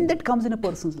event that comes in a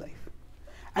person's life.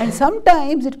 And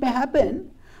sometimes it may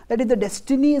happen that if the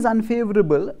destiny is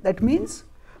unfavorable, that means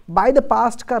by the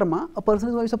past karma, a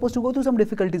person is supposed to go through some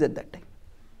difficulties at that time.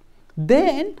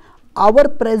 Then our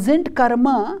present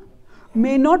karma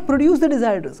may not produce the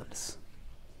desired results.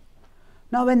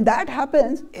 Now when that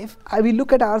happens, if we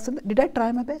look at ourselves, did I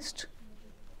try my best?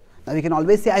 Now we can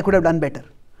always say I could have done better.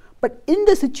 But in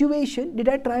the situation, did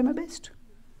I try my best?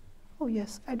 Oh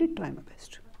yes, I did try my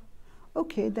best.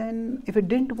 Okay, then if it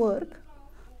didn't work,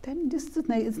 then it's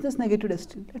this negative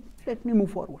destiny. Let me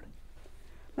move forward.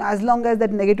 Now as long as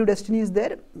that negative destiny is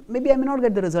there, maybe I may not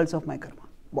get the results of my karma,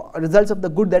 results of the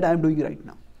good that I am doing right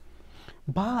now.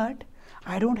 But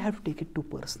I don't have to take it too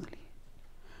personally.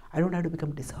 I don't have to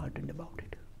become disheartened about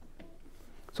it.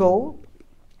 So,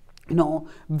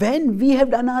 when we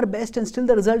have done our best and still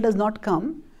the result does not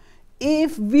come,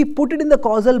 if we put it in the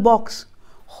causal box,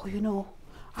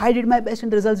 I did my best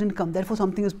and the results didn't come, therefore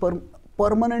something is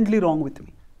permanently wrong with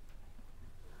me.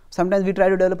 Sometimes we try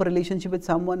to develop a relationship with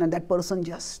someone and that person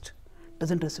just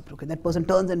doesn't reciprocate. That person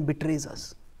turns and betrays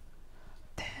us.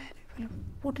 Then,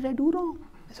 what did I do wrong?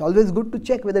 It's always good to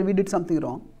check whether we did something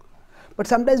wrong. But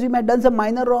sometimes we might have done some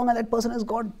minor wrong and that person has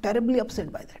got terribly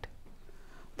upset by that.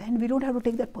 Then we don't have to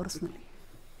take that personally.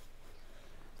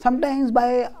 Sometimes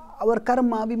by our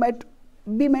karma, we might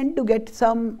be meant to get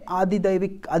some adi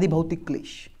bhautik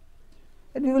klesh.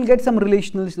 And we will get some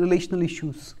relational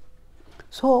issues.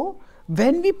 So,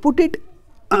 when we put it,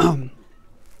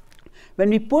 when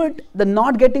we put the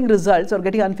not getting results or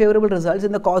getting unfavorable results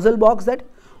in the causal box that,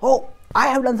 oh, I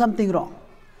have done something wrong.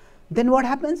 Then what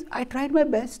happens? I tried my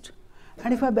best.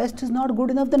 And if my best is not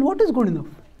good enough, then what is good enough?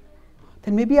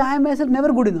 Then maybe I am myself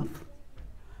never good enough.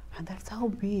 And that's how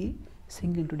we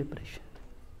sink into depression.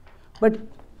 But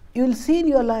you will see in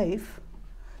your life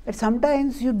that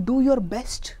sometimes you do your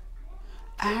best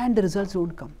and the results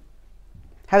don't come.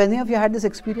 Have any of you had this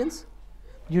experience?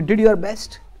 You did your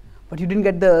best, but you didn't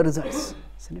get the results,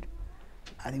 isn't it?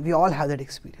 I think we all have that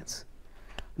experience.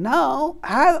 Now,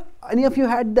 have any of you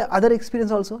had the other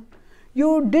experience also?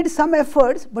 You did some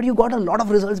efforts, but you got a lot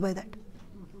of results by that,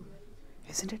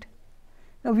 isn't it?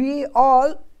 Now, we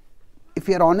all, if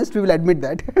we are honest, we will admit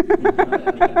that.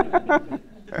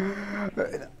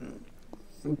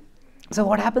 So,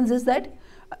 what happens is that,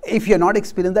 if you are not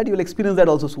experienced that, you will experience that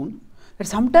also soon. That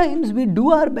sometimes we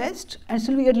do our best and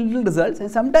still we get little results, and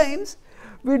sometimes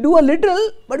we do a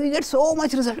little, but we get so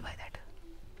much result by that.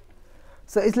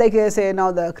 So, it's like, say,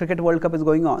 now the Cricket World Cup is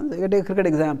going on. So, you take a cricket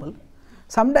example.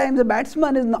 Sometimes the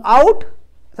batsman is out,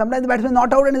 sometimes the batsman is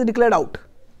not out and is declared out.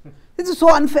 This is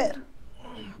so unfair.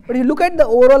 But if you look at the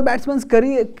overall batsman's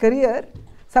career,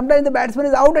 sometimes the batsman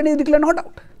is out and is declared not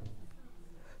out.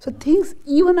 So things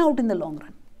even out in the long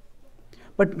run.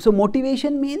 But so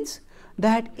motivation means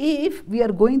that if we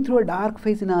are going through a dark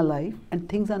phase in our life and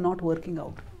things are not working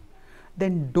out,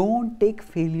 then don't take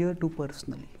failure too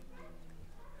personally.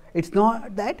 It's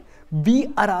not that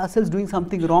we are ourselves doing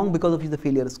something wrong because of which the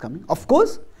failure is coming. Of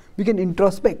course, we can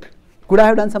introspect. Could I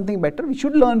have done something better? We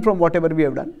should learn from whatever we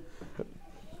have done.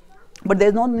 But there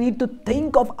is no need to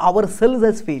think of ourselves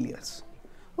as failures.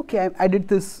 Okay, I did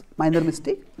this minor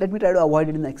mistake. Let me try to avoid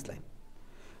it in the next life.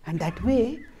 And that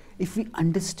way, if we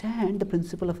understand the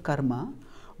principle of karma,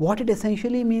 what it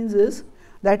essentially means is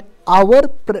that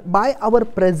by our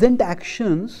present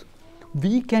actions,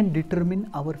 we can determine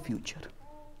our future.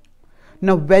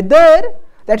 Now whether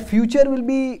that future will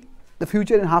be the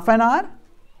future in half an hour,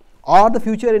 or the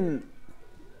future in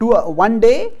 1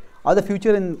 day, or the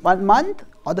future in 1 month,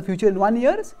 or the future in 1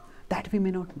 year, that we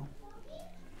may not know.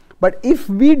 But if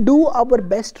we do our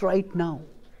best right now,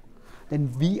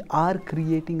 then we are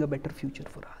creating a better future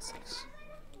for ourselves.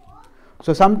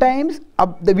 So sometimes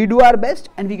we do our best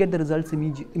and we get the results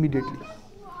immediately.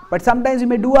 But sometimes we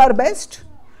may do our best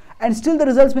and still the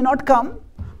results may not come,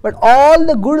 but all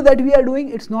the good that we are doing,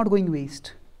 it's not going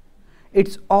waste.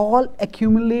 It's all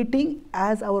accumulating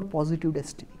as our positive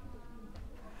destiny.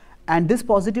 And this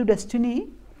positive destiny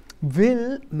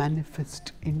will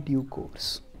manifest in due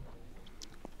course.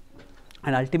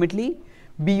 And ultimately,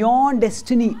 beyond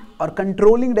destiny or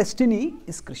controlling destiny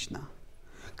is Krishna.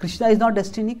 Krishna is not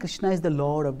destiny, Krishna is the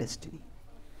Lord of destiny.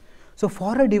 So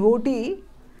for a devotee,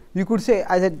 you could say,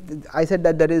 I said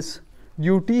that there is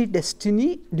duty,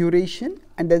 destiny, duration,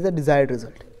 and there is a desired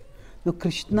result. Now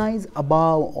Krishna is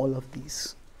above all of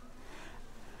these.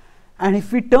 And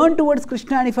if we turn towards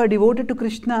Krishna and if we are devoted to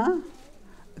Krishna,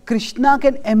 Krishna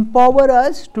can empower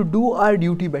us to do our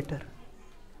duty better.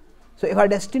 So if our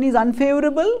destiny is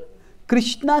unfavorable,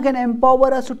 Krishna can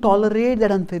empower us to tolerate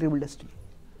that unfavorable destiny.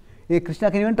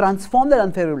 Krishna can even transform that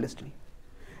unfavorable destiny.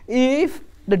 If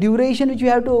the duration which we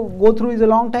have to go through is a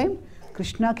long time,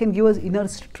 Krishna can give us inner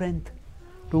strength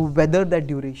to weather that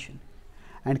duration.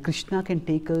 And Krishna can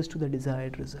take us to the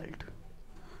desired result.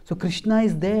 So Krishna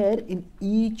is there in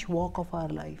each walk of our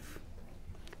life.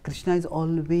 Krishna is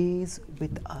always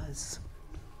with us.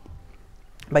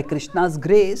 By Krishna's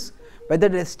grace, whether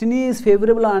destiny is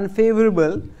favorable or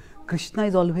unfavorable, Krishna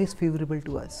is always favorable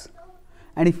to us.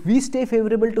 And if we stay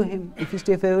favorable to Him, if we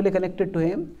stay favorably connected to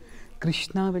Him,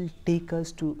 Krishna will take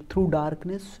us through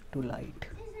darkness to light.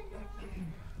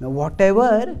 Now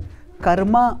whatever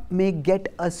karma may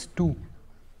get us to,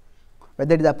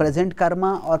 whether it is a present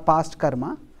karma or past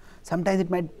karma, sometimes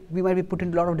we might be put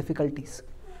into a lot of difficulties.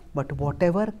 But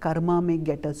whatever karma may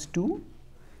get us to,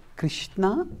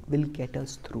 Krishna will get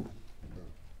us through.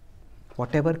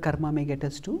 Whatever karma may get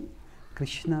us to,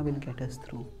 Krishna will get us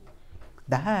through.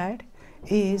 That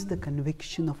is the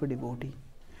conviction of a devotee.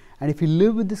 And if you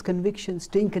live with this conviction,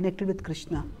 staying connected with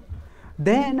Krishna,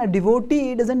 then a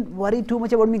devotee doesn't worry too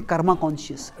much about being karma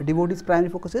conscious. A devotee's primary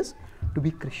focus is to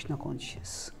be Krishna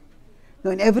conscious.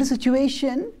 Now in every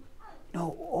situation, I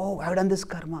have done this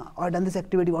karma, or I have done this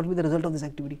activity, what will be the result of this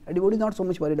activity? A devotee is not so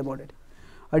much worried about it.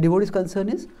 A devotee's concern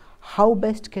is, how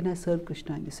best can I serve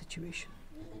Krishna in this situation?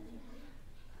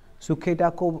 Sukhe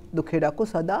dako, dukhe dako,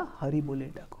 sada hari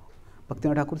bole dako.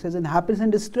 Bhaktivinoda Thakur says, in happiness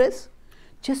and distress,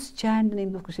 just chant the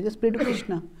name of Krishna, just pray to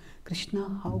Krishna.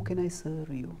 Krishna, how can I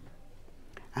serve you?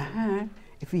 And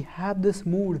if we have this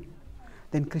mood,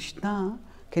 then Krishna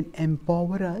can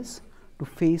empower us to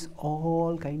face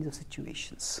all kinds of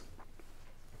situations.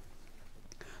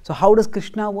 So how does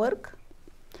Krishna work?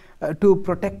 To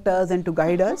protect us and to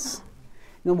guide us.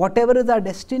 Whatever is our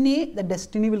destiny, the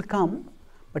destiny will come,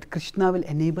 but Krishna will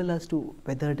enable us to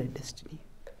weather that destiny.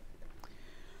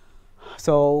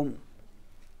 So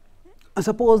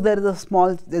suppose there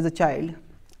is a child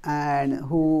and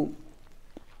who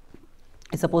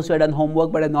is supposed to have done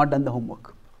homework but has not done the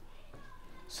homework.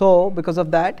 So because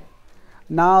of that,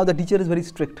 now the teacher is very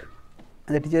strict,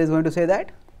 and the teacher is going to say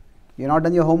that you have not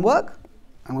done your homework,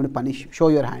 I am going to punish you, show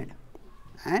your hand,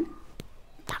 and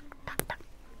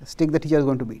the stick the teacher is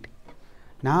going to beat.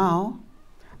 Now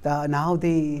the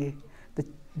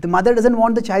mother doesn't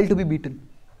want the child to be beaten.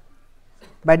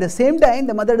 But at the same time,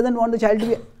 the mother doesn't want the child to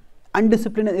be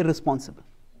undisciplined and irresponsible.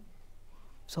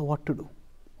 So what to do?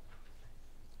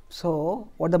 So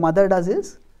what the mother does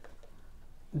is,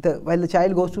 while the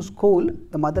child goes to school,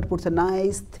 the mother puts a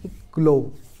nice thick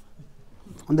glove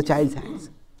on the child's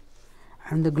hands.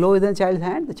 And the glove is in the child's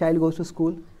hand, the child goes to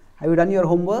school. Have you done your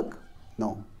homework?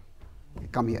 No.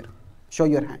 Come here, show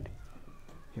your hand.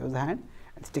 Shows the hand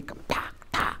and stick comes. Tak,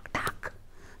 tak, tak.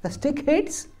 The stick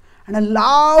hits and a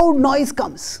loud noise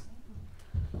comes.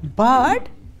 But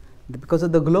because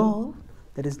of the glove,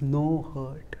 there is no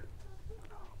hurt.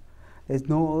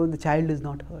 The child is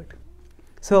not hurt.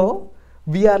 So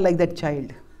we are like that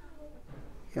child.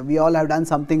 We all have done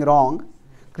something wrong.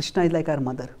 Krishna is like our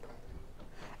mother.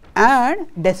 And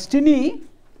destiny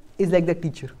is like the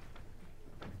teacher.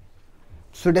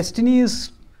 So destiny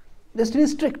is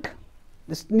strict.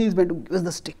 Destiny is meant to give us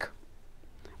the stick.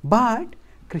 But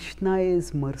Krishna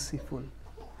is merciful.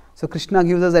 So Krishna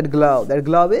gives us that glove. That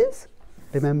glove is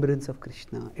remembrance of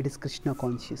Krishna. It is Krishna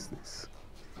consciousness.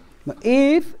 Now,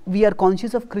 if we are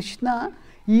conscious of Krishna,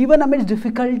 even amidst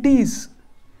difficulties,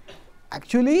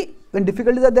 actually when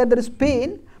difficulties are there, there is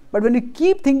pain, But when we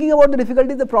keep thinking about the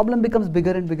difficulty, the problem becomes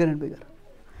bigger and bigger and bigger.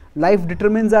 Life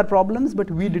determines our problems,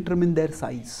 but we determine their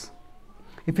size.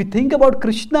 If we think about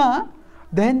Krishna,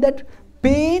 then that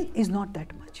pain is not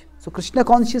that much. So Krishna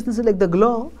consciousness is like the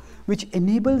glow which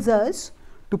enables us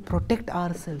to protect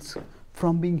ourselves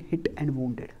from being hit and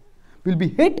wounded. We'll be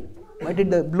hit, but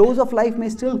the blows of life may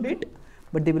still hit,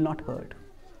 but they will not hurt.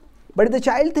 But if the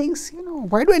child thinks,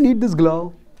 why do I need this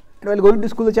glove? And while going to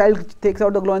school, the child takes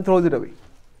out the glove and throws it away.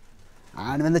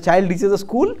 And when the child reaches the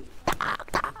school,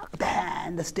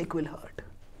 then the stick will hurt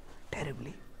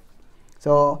terribly.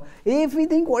 So if we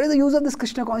think, what is the use of this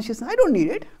Krishna consciousness? I don't need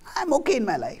it. I'm okay in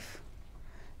my life.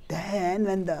 Then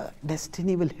when the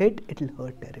destiny will hit, it will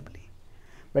hurt terribly.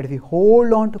 But if we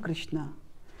hold on to Krishna,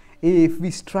 if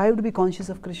we strive to be conscious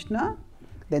of Krishna,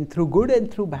 then through good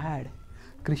and through bad,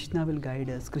 Krishna will guide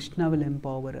us. Krishna will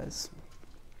empower us.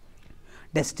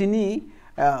 Destiny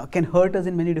can hurt us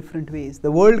in many different ways.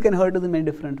 The world can hurt us in many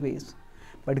different ways.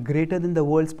 But greater than the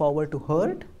world's power to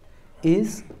hurt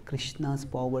is Krishna's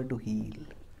power to heal.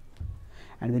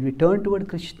 And when we turn toward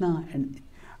Krishna and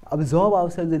absorb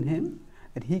ourselves in Him,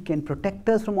 that He can protect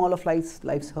us from all of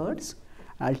life's hurts,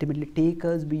 and ultimately take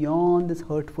us beyond this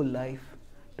hurtful life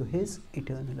to His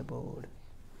eternal abode.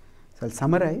 So I'll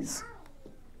summarize.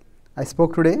 I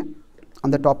spoke today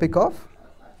on the topic of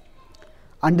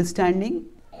understanding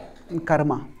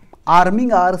karma,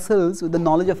 arming ourselves with the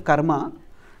knowledge of karma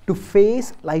to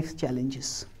face life's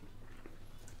challenges.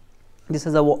 Just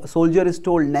as a soldier is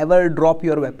told, never drop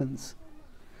your weapons.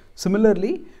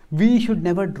 Similarly, we should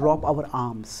never drop our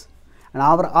arms. And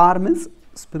our arm is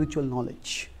spiritual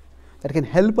knowledge that can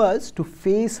help us to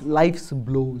face life's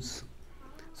blows.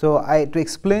 So to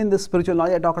explain this spiritual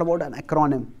knowledge, I talked about an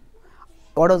acronym.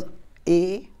 What was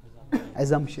A?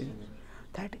 Assumption.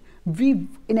 That we,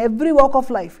 in every walk of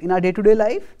life, in our day-to-day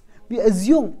life, we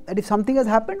assume that if something has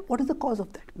happened, what is the cause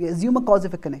of that? We assume a cause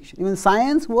of a connection. Even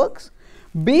science works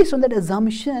based on that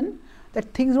assumption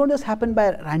that things don't just happen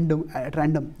at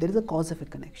random. There is a cause of a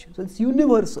connection. So it's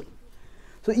universal.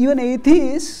 So even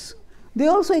atheists, they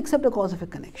also accept a cause of a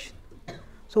connection.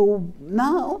 So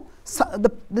now,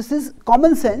 this is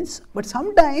common sense, but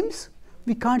sometimes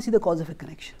we can't see the cause of a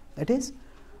connection. That is,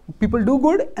 people do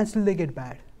good and still they get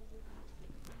bad.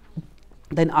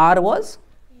 Then R was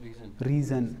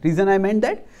reason. Reason I meant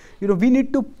that, we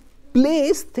need to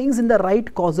place things in the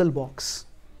right causal box.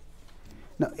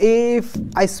 Now, if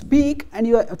I speak and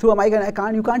you are through a mic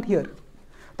and you can't hear,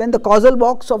 then the causal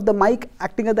box of the mic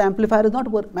acting as the amplifier is not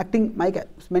working. Mic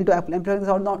is meant to amplify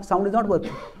the sound is not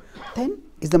working. Then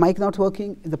is the mic not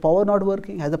working? Is the power not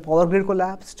working? Has the power grid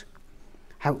collapsed?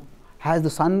 Has the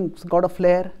sun got a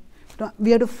flare?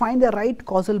 We have to find the right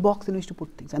causal box in which to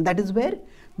put things, and that is where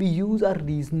we use our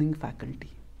reasoning faculty.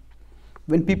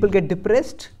 When people get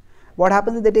depressed, what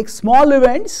happens is they take small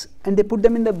events and they put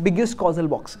them in the biggest causal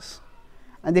boxes,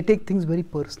 and they take things very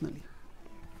personally.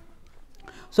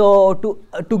 So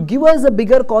to give us a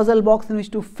bigger causal box in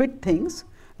which to fit things,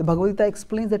 the Bhagavad-Gītā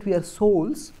explains that we are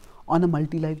souls on a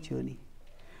multi-life journey.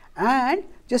 And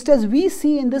just as we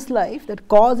see in this life that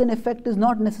cause and effect is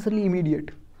not necessarily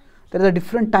immediate, there are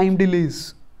different time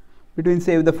delays between,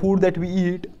 say, the food that we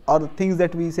eat or the things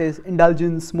that we say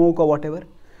indulgence, smoke or whatever.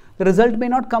 The result may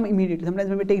not come immediately.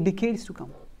 Sometimes it may take decades to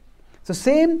come. So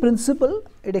same principle,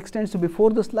 it extends to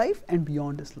before this life and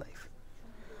beyond this life.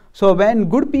 So when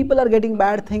good people are getting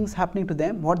bad things happening to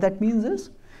them, what that means is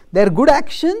their good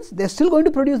actions, they're still going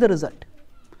to produce the result.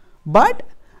 But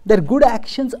their good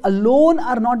actions alone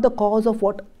are not the cause of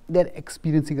what they're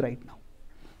experiencing right now.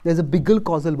 There's a bigger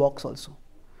causal box also.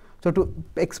 So to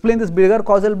explain this bigger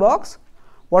causal box,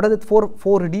 what are the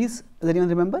four Ds? Does anyone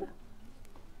remember?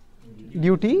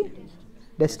 Duty,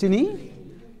 destiny,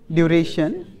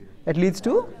 duration, that leads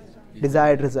to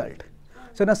desired result.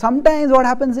 So now sometimes what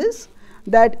happens is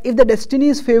that if the destiny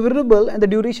is favorable and the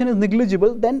duration is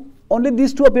negligible, then only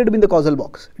these two appear to be in the causal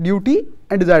box, duty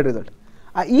and desired result.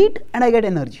 I eat and I get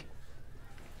energy.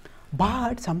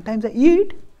 But sometimes I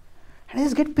eat and I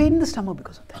just get pain in the stomach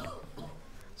because of that.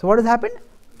 So what has happened?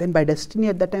 Then by destiny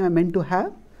at that time I meant to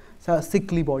have a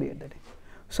sickly body at that time.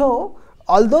 So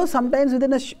although sometimes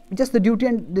within just the duty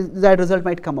and desired result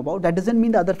might come about, that doesn't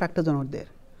mean the other factors are not there.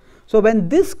 So when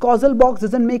this causal box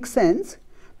doesn't make sense,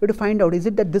 we have to find out, is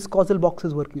it that this causal box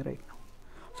is working right now?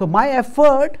 So my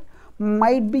effort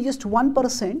might be just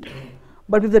 1%,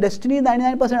 but if the destiny is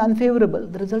 99% unfavorable,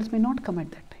 the results may not come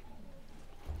at that time.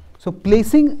 So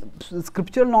placing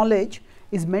scriptural knowledge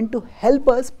is meant to help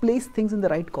us place things in the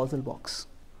right causal box.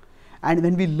 And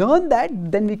when we learn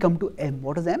that, then we come to M.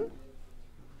 What is M?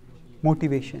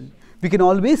 Motivation. We can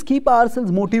always keep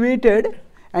ourselves motivated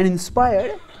and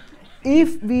inspired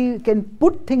if we can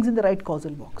put things in the right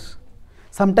causal box.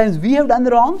 Sometimes we have done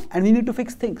wrong and we need to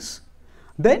fix things.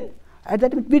 Then at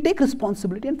that we take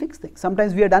responsibility and fix things.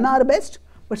 Sometimes we have done our best,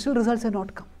 but still results have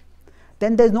not come.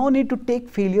 Then there is no need to take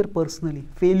failure personally.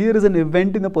 Failure is an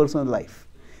event in a personal life.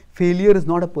 Failure is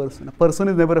not a person. A person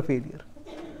is never a failure.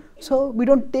 So we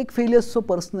don't take failures so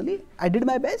personally. I did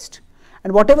my best,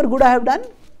 and whatever good I have done,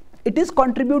 it is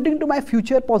contributing to my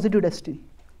future positive destiny,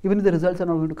 even if the results are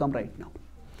not going to come right now.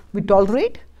 We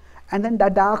tolerate, and then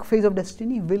that dark phase of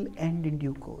destiny will end in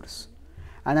due course.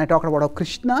 And I talked about how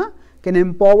Krishna can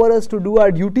empower us to do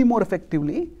our duty more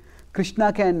effectively.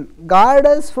 Krishna can guard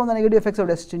us from the negative effects of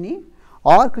destiny,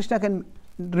 or Krishna can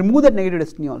remove that negative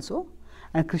destiny also.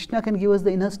 And Krishna can give us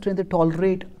the inner strength to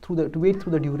tolerate, to wait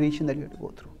through the duration that we have to go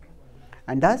through.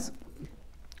 And thus,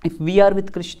 if we are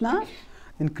with Krishna,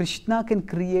 then Krishna can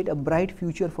create a bright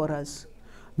future for us,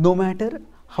 no matter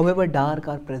however dark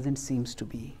our present seems to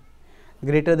be.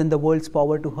 Greater than the world's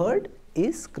power to hurt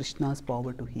is Krishna's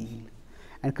power to heal.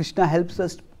 And Krishna helps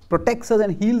us, protects us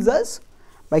and heals us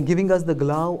by giving us the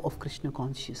glow of Krishna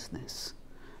consciousness.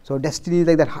 So destiny is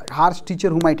like that harsh teacher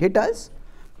who might hit us,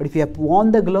 but if we have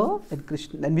won the glow,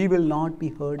 then we will not be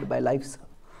hurt by life's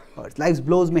hurts. Life's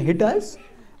blows may hit us,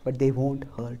 but they won't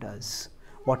hurt us.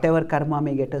 Whatever karma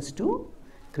may get us to,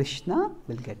 Krishna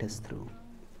will get us through.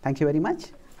 Thank you very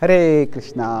much. Hare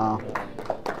Krishna.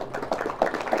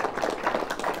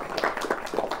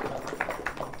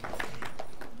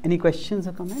 Any questions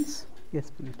or comments? Yes,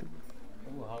 please do.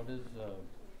 How does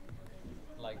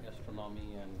like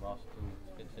astronomy and Vastu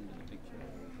fits into the picture?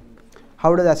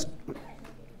 How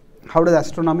does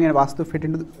astronomy and Vastu fit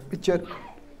into the picture?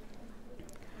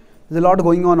 There's a lot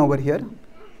going on over here.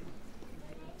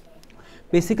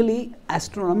 Basically,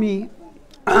 astronomy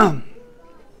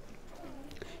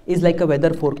is like a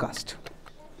weather forecast.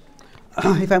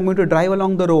 If I'm going to drive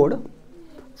along the road,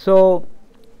 so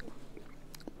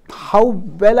how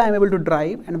well I am able to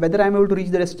drive and whether I am able to reach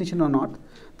the destination or not,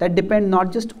 that depends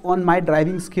not just on my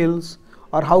driving skills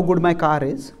or how good my car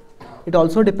is. It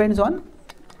also depends on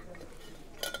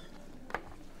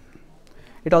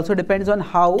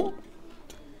how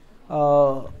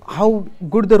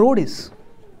good the road is.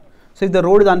 So if the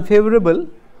road is unfavorable,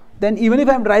 then even if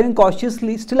I am driving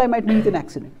cautiously, still I might meet an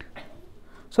accident.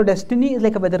 So destiny is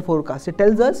like a weather forecast. It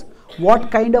tells us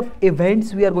what kind of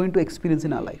events we are going to experience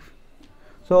in our life.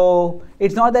 So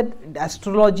it's not that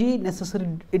astrology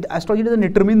astrology doesn't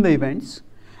determine the events.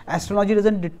 Astrology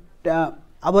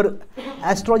our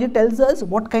astrology tells us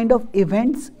what kind of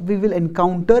events we will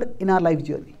encounter in our life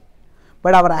journey.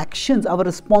 But our actions, our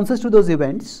responses to those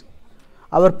events,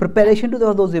 our preparation to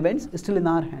those events is still in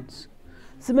our hands.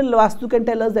 Similarly, Vastu can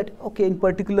tell us that, okay, in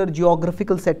particular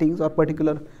geographical settings or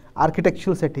particular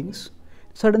architectural settings,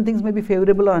 certain things may be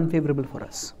favorable or unfavorable for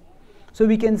us. So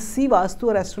we can see Vastu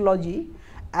or astrology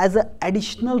as an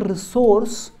additional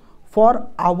resource for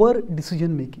our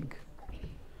decision making.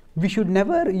 We should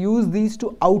never use these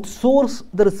to outsource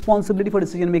the responsibility for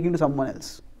decision making to someone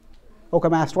else. Okay,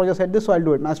 my astrologer said this, so I'll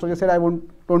do it. My astrologer said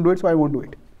don't do it, so I won't do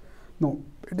it. No,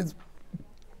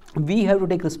 we have to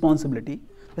take responsibility.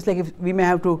 Just like if we may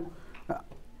have to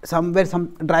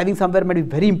driving somewhere might be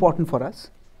very important for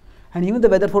us, and even the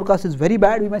weather forecast is very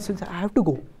bad, we might still say I have to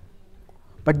go.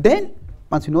 But then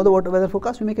once you know the weather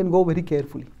forecast, we can go very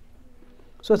carefully.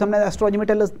 So sometimes astrology may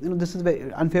tell us, this is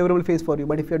very unfavorable phase for you,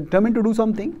 but if you are determined to do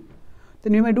something,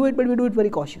 then you may do it, but we do it very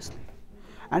cautiously.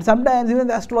 And sometimes even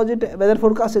the astrology weather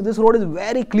forecast says this road is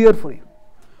very clear for you.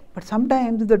 But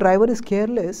sometimes if the driver is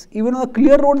careless, even on a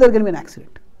clear road there can be an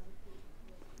accident.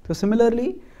 So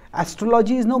similarly,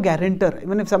 astrology is no guarantor.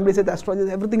 Even if somebody says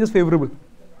astrology, everything is favorable.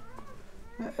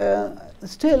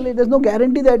 Still, there's no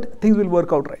guarantee that things will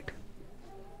work out right.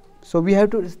 So we have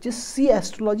to just see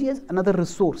astrology as another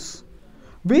resource,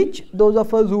 which those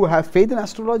of us who have faith in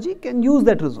astrology can use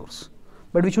that resource.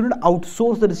 But we shouldn't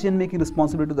outsource the decision making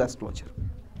responsibility to the astrologer.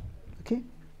 Okay?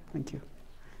 Thank you.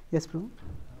 Yes, Prabhu?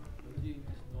 This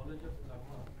knowledge of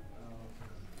karma,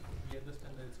 we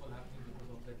understand that it's all happening because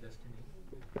of their destiny.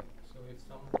 So if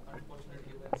some unfortunate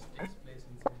events takes place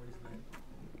in somebody's life,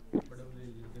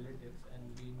 particularly relatives, and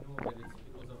we know that it's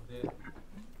because of their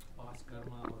past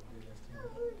karma or their destiny,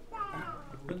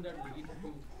 wouldn't that lead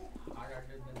to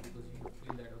hard-heartedness because you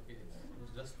feel that okay, it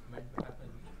was just meant to happen?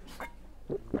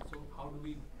 So how do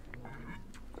we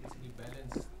basically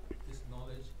balance this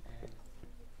knowledge and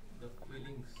the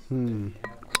feelings that we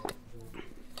have,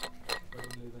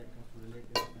 particularly when it comes to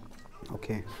relatives?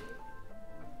 Okay.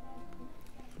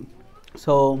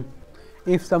 So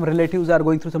if some relatives are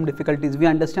going through some difficulties, we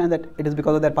understand that it is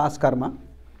because of their past karma.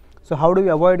 So how do we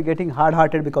avoid getting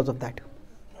hard-hearted because of that?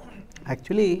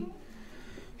 Actually,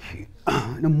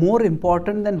 more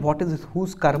important than what is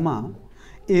whose karma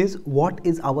is what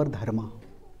is our dharma.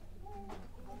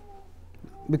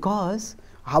 Because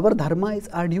our dharma is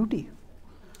our duty.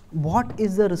 What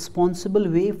is the responsible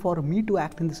way for me to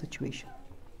act in the situation?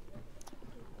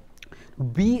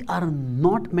 We are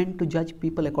not meant to judge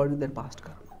people according to their past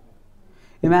karma.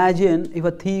 Imagine if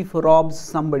a thief robs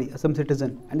somebody, some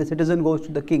citizen, and the citizen goes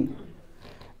to the king,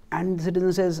 and the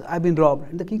citizen says, I've been robbed,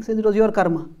 and the king says, it was your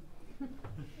karma.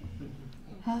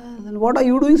 Then what are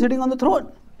you doing sitting on the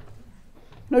throne?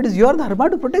 No, it is your dharma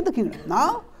to protect the kingdom.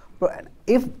 Now,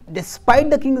 if despite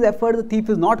the king's effort the thief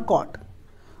is not caught,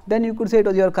 then you could say it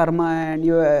was your karma and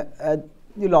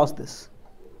you lost this.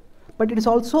 But it is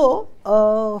also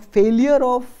a failure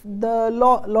of the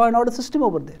law and order system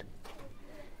over there.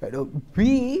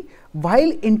 We,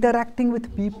 while interacting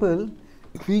with people,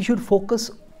 we should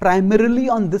focus primarily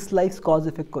on this life's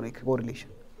cause-effect correlation.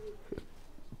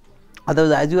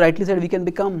 Otherwise, as you rightly said, we can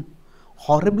become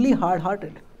horribly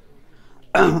hard-hearted.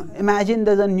 Imagine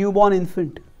there's a newborn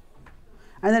infant,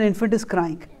 and an infant is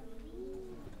crying,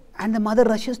 and the mother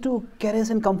rushes to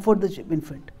caress and comfort the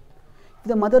infant. If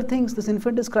the mother thinks this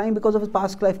infant is crying because of his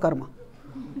past life karma,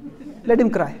 let him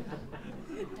cry.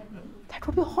 That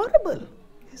would be horrible,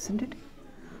 isn't it?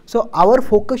 So our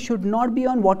focus should not be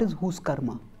on what is whose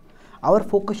karma. Our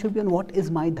focus should be on what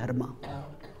is my dharma.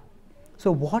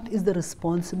 So what is the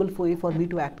responsible way for me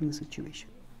to act in the situation?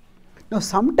 Now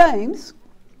sometimes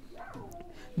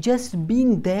just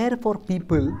being there for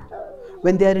people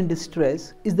when they are in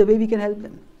distress is the way we can help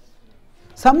them.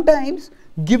 Sometimes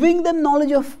giving them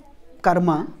knowledge of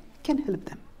karma can help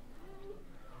them.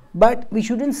 But we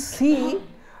shouldn't see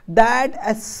that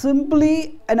as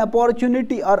simply an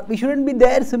opportunity, or we shouldn't be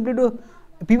there simply to,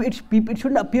 it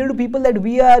shouldn't appear to people that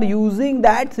we are using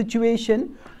that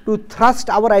situation to thrust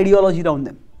our ideology down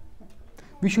them.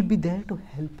 We should be there to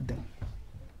help them.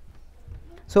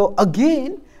 So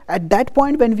again, at that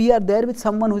point when we are there with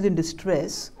someone who is in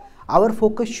distress, our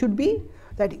focus should be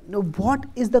that, what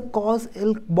is the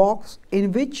cause-ill box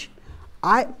in which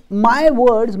my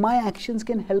words, my actions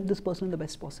can help this person in the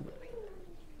best possible way.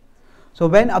 So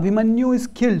when Abhimanyu is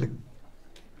killed,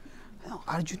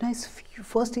 Arjuna is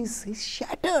first he's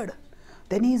shattered,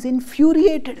 then he is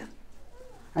infuriated,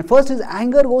 and first his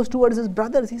anger goes towards his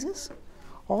brothers. He says,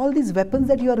 all these weapons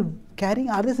that you are carrying,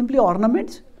 are they simply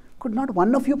ornaments? Could not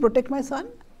one of you protect my son?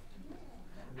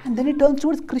 And then he turns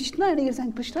towards Krishna and he is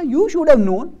saying, Krishna, you should have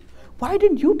known. Why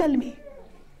didn't you tell me?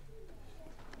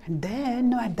 And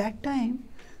then at that time,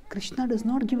 Krishna does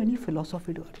not give any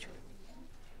philosophy to Arjuna.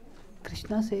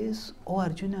 Krishna says, oh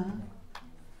Arjuna,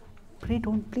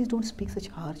 please don't speak such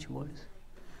harsh words.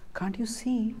 Can't you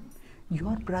see,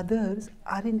 your brothers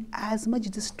are in as much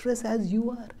distress as you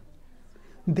are.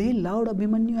 They loved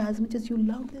Abhimanyu as much as you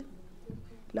loved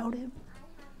him.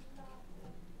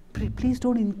 Please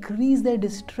don't increase their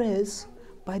distress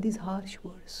by these harsh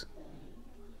words.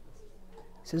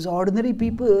 He says, ordinary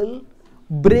people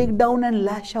break down and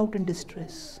lash out in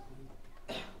distress,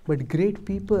 but great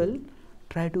people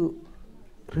try to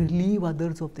relieve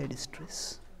others of their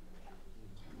distress.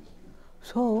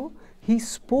 So he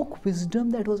spoke wisdom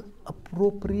that was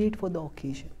appropriate for the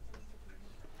occasion.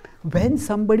 When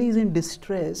somebody is in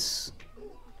distress,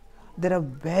 there are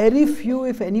very few,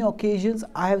 if any, occasions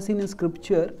I have seen in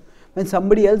scripture when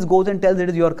somebody else goes and tells it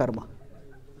is your karma.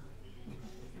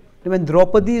 When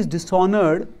Draupadi is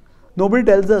dishonored, nobody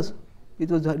tells her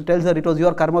it was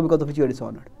your karma because of which you are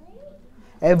dishonored.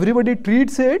 Everybody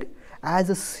treats it as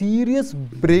a serious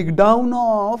breakdown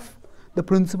of the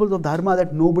principles of dharma,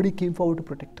 that nobody came forward to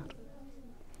protect her.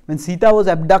 When Sita was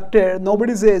abducted,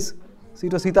 nobody says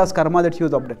it was Sita's karma that she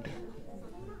was abducted.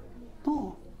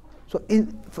 No.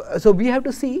 So we have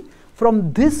to see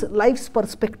from this life's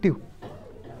perspective,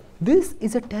 this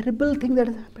is a terrible thing that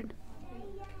has happened.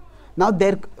 Now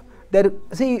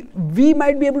see, we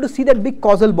might be able to see that big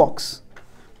causal box,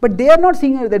 but they are not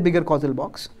seeing that bigger causal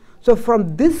box. So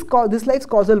from this life's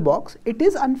causal box, it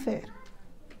is unfair,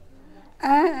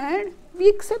 and we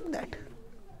accept that.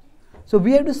 So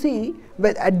we have to see,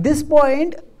 but at this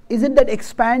point, is it that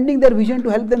expanding their vision to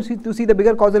help them to see the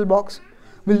bigger causal box,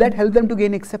 will that help them to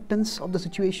gain acceptance of the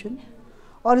situation?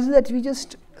 Or is it that we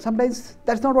just, sometimes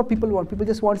that's not what people want. People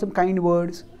just want some kind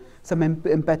words, some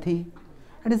empathy,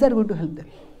 and is that going to help them?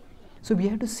 So we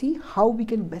have to see how we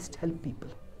can best help people.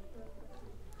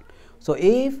 So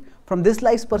if from this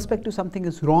life's perspective something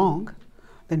is wrong,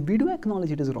 then we do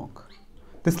acknowledge it is wrong.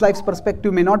 This life's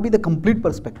perspective may not be the complete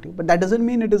perspective, but that doesn't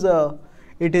mean it is a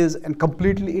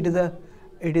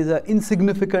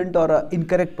insignificant or a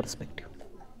incorrect perspective.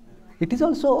 It is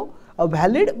also a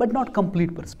valid but not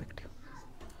complete perspective.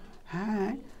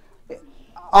 And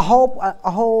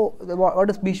what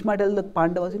does Bhishma tell the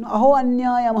Pandavas? Aho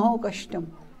anyayam, aho kashtam.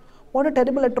 What a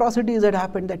terrible atrocity is that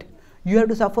happened, that you have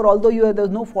to suffer although there is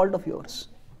no fault of yours.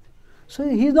 So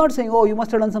he is not saying, oh, you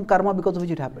must have done some karma because of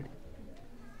which it happened.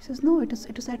 He says, no, it is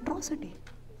atrocity.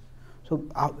 So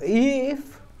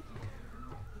if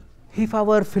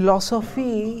our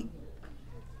philosophy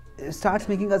starts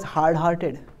making us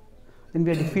hard-hearted, then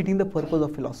we are defeating the purpose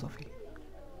of philosophy.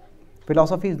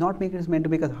 Philosophy is not meant to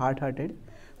make us hard-hearted.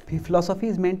 Philosophy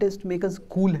is meant to make us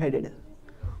cool-headed.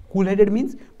 Cool-headed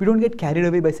means we don't get carried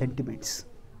away by sentiments.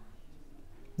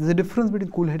 There's a difference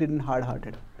between cool-headed and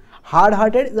hard-hearted.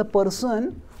 Hard-hearted is a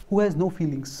person who has no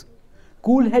feelings.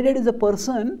 Cool-headed is a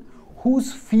person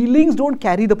whose feelings don't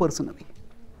carry the person away.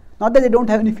 Not that they don't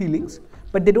have any feelings,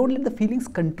 but they don't let the feelings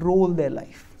control their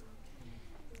life.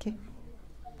 Okay?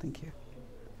 Thank you.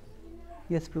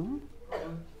 Yes, Prabhu?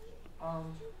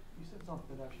 You said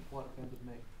something that actually quite offended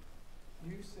me.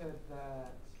 You said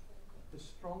that the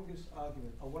strongest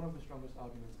argument, or one of the strongest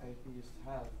arguments atheists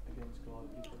have against God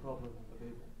is the problem of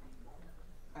evil.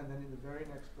 And then in the very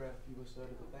next breath you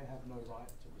asserted that they have no right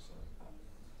to assert that.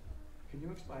 Can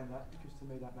you explain that? Because to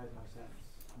me that made no sense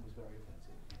and was very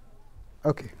offensive.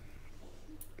 Okay.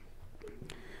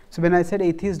 So when I said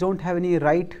atheists don't have any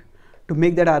right to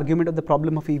make that argument of the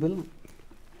problem of evil,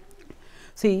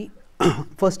 see,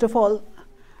 first of all,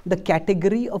 the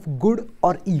category of good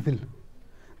or evil,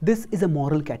 this is a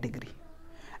moral category.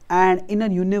 And in a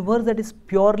universe that is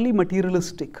purely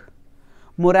materialistic,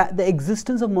 the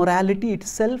existence of morality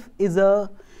itself is an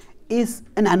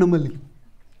anomaly.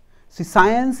 See,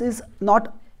 science is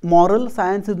not moral,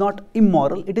 science is not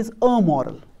immoral, it is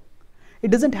amoral.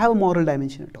 It doesn't have a moral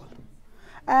dimension at all.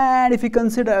 And if you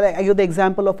consider, I give the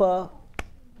example of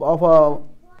a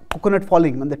coconut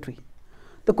falling on the tree.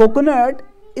 The coconut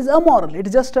is amoral, it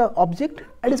is just an object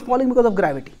and is falling because of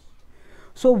gravity.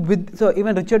 So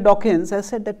even Richard Dawkins has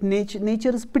said that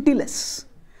nature is pitiless.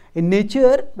 In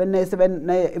nature, when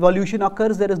evolution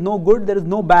occurs, there is no good, there is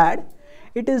no bad.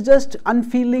 It is just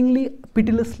unfeelingly,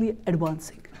 pitilessly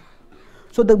advancing.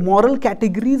 So the moral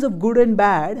categories of good and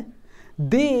bad,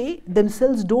 they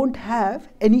themselves don't have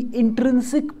any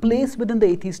intrinsic place within the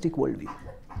atheistic worldview.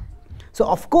 So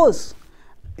of course,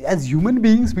 as human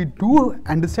beings, we do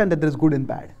understand that there is good and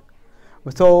bad.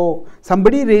 So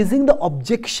somebody raising the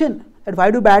objection that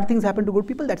why do bad things happen to good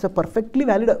people, that's a perfectly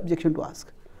valid objection to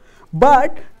ask.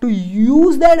 But to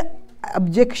use that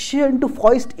objection to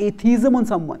foist atheism on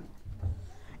someone,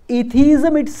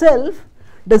 atheism itself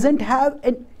doesn't have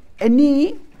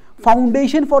any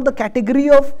foundation for the category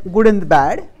of good and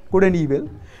bad, good and evil,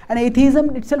 and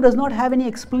atheism itself does not have any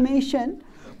explanation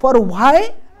for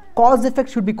why cause effect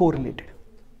should be correlated.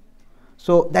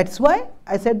 So that's why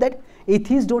I said that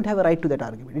atheists don't have a right to that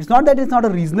argument. It's not that it's not a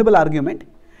reasonable argument,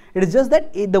 it is just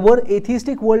that the word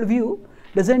atheistic worldview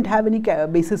doesn't have any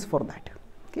basis for that.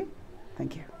 Okay,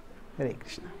 thank you. Hare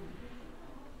Krishna.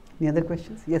 Any other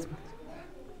questions? Yes, ma'am.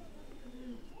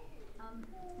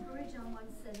 Gurujan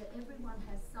once said that everyone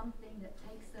has something that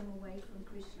takes them away from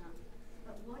Krishna.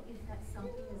 But what if that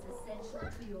something is essential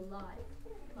to your life,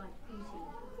 like eating?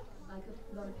 Like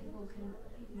a lot of people can,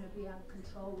 be out of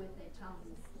control with their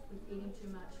tongues, with eating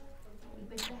too much.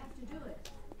 But they have to do it.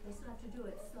 They still have to do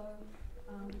it. So,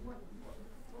 what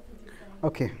would you say?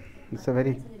 Okay. It's a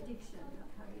very, it's an addiction.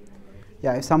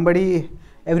 yeah, if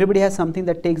everybody has something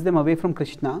that takes them away from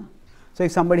Krishna. So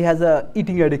if somebody has a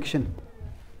eating addiction,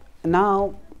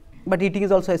 but eating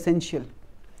is also essential.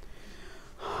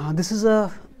 This is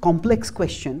a complex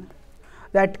question,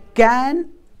 that can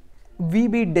we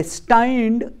be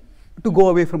destined to go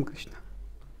away from Krishna?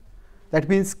 That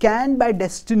means, can by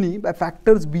destiny, by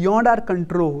factors beyond our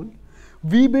control,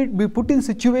 we be put in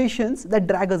situations that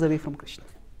drag us away from Krishna?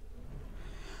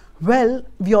 Well,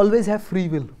 we always have free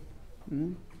will.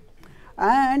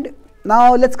 And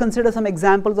now let's consider some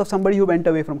examples of somebody who went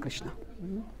away from Krishna.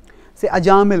 Say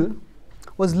Ajamil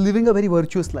was living a very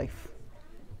virtuous life.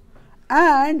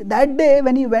 And that day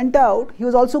when he went out, he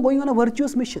was also going on a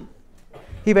virtuous mission.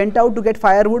 He went out to get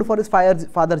firewood for his father's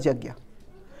yajna.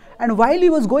 And while he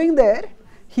was going there,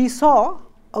 he saw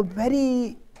a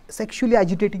very sexually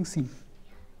agitating scene.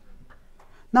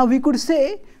 Now we could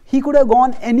say he could have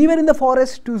gone anywhere in the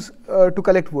forest to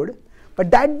collect wood,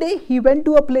 but that day he went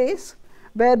to a place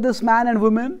where this man and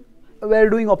woman were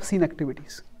doing obscene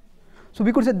activities. So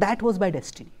we could say that was by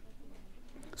destiny.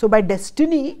 So by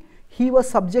destiny, he was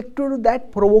subject to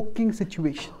that provoking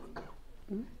situation.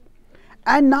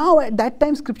 And now at that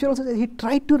time, scripture also says he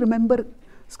tried to remember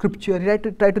scripture, he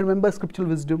tried to remember scriptural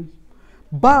wisdom,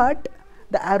 but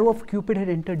the arrow of Cupid had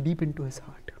entered deep into his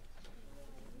heart.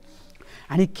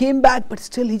 And he came back, but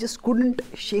still he just couldn't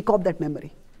shake off that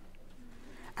memory.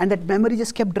 And that memory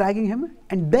just kept dragging him.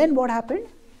 And then what happened?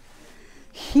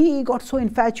 He got so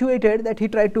infatuated that he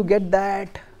tried to get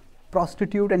that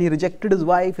prostitute, and he rejected his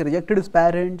wife, he rejected his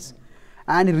parents,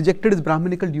 and he rejected his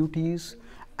Brahminical duties,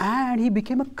 and he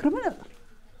became a criminal.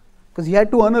 Because he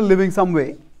had to earn a living some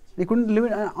way. He couldn't live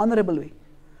in an honorable way.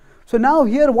 So now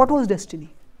here, what was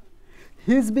destiny?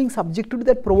 His being subjected to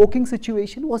that provoking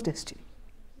situation was destiny.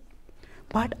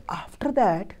 But after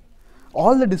that,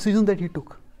 all the decisions that he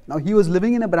took, now he was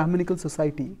living in a Brahminical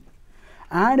society,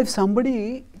 and if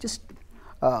somebody just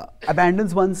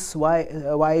abandons one's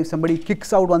wife, somebody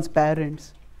kicks out one's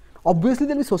parents, obviously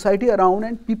there will be society around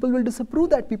and people will disapprove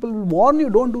that, people will warn you,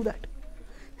 don't do that.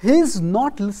 His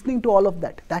not listening to all of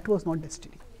that, that was not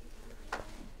destiny.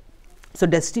 So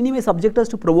destiny may subject us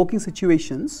to provoking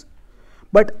situations,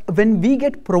 but when we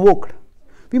get provoked,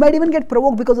 we might even get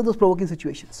provoked because of those provoking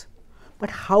situations.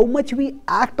 But how much we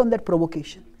act on that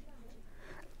provocation.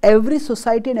 Every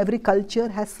society and every culture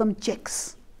has some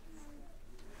checks.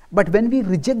 But when we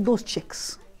reject those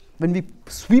checks, when we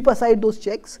sweep aside those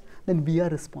checks, then we are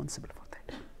responsible for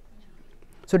that.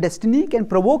 So destiny can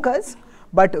provoke us,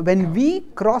 but when we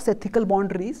cross ethical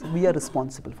boundaries, we are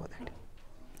responsible for that.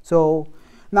 So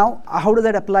now, how does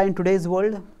that apply in today's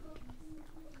world?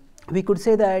 We could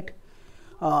say that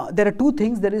there are two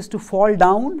things. There is to fall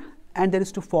down and there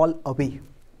is to fall away.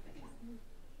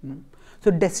 So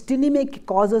destiny may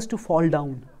cause us to fall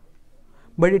down,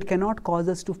 but it cannot cause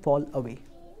us to fall away.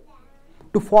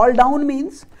 To fall down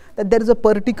means that there is a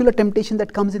particular temptation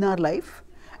that comes in our life,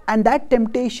 and that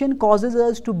temptation causes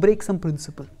us to break some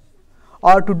principle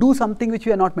or to do something which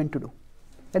we are not meant to do.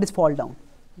 That is fall down.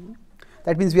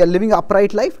 That means we are living an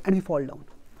upright life and we fall down.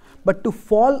 But to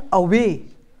fall away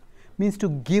means to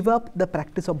give up the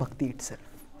practice of bhakti itself.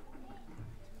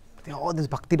 Oh, this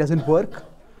bhakti doesn't work.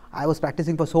 I was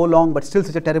practicing for so long, but still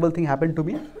such a terrible thing happened to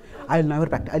me. I'll never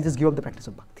practice. I'll just give up the practice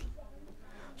of bhakti.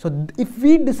 So if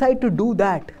we decide to do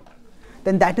that,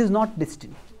 then that is not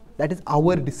destiny. That is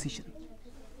our decision.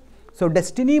 So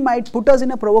destiny might put us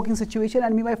in a provoking situation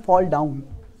and we might fall down.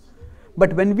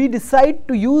 But when we decide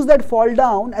to use that fall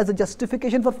down as a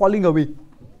justification for falling away,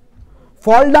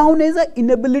 fall down is an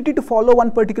inability to follow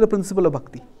one particular principle of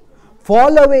bhakti.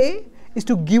 Fall away is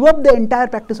to give up the entire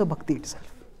practice of bhakti itself.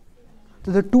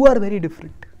 So the two are very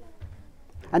different.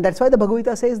 And that's why the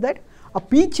Bhagavad-Gītā says that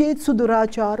api chet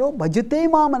suduracharo bhajate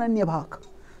mam ananya bhak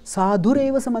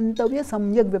sadhureva samantavya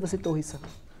samyak vyavasito hi sah.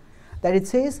 That it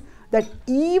says that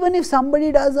even if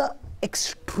somebody does an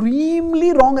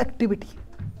extremely wrong activity,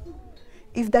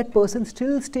 if that person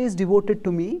still stays devoted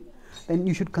to me, then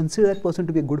you should consider that person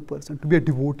to be a good person, to be a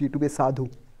devotee, to be a sadhu.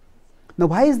 Now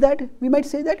why is that? We might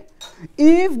say that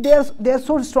if they are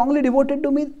so strongly devoted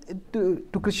to me,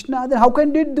 to Krishna, then how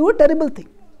can they do a terrible thing?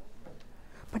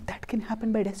 But that can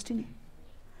happen by destiny.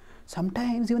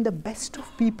 Sometimes even the best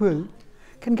of people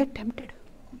can get tempted.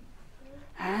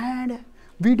 And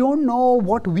we don't know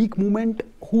what weak moment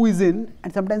who is in,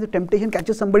 and sometimes the temptation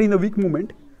catches somebody in a weak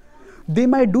moment. They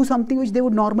might do something which they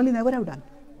would normally never have done.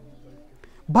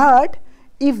 But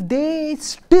if they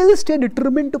still stay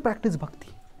determined to practice bhakti,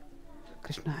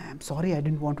 Krishna, I am sorry I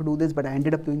didn't want to do this, but I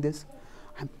ended up doing this.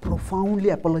 I am profoundly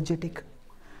apologetic.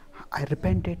 I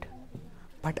repent it,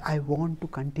 but I want to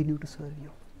continue to serve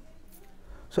you.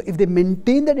 So if they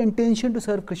maintain that intention to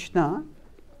serve Krishna,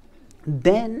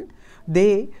 then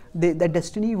that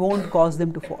destiny won't cause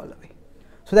them to fall away.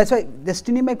 So that's why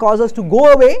destiny may cause us to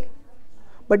go away,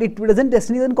 but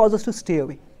destiny doesn't cause us to stay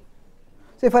away.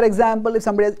 Say for example, if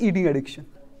somebody has eating addiction,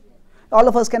 all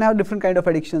of us can have different kind of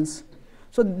addictions.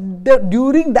 So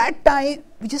during that time,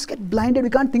 we just get blinded, we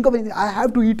can't think of anything, I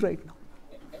have to eat right now.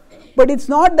 But it's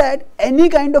not that any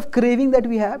kind of craving that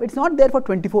we have, it's not there for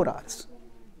 24 hours.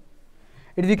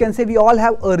 We can say we all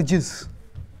have urges,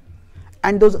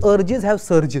 and those urges have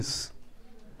surges.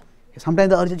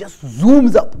 Sometimes the urge just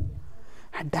zooms up.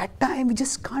 At that time, we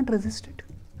just can't resist it.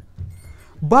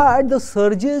 But the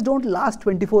surges don't last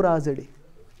 24 hours a day.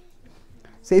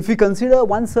 So if we consider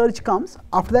one surge comes,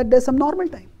 after that there's some normal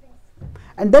time.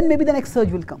 And then maybe the next surge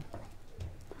will come.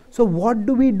 So what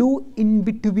do we do in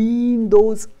between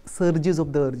those surges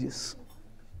of the urges?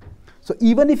 So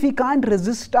even if we can't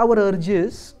resist our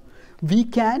urges, we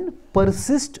can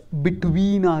persist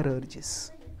between our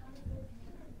urges.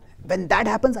 When that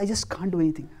happens, I just can't do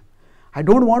anything. I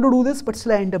don't want to do this, but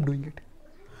still I end up doing it.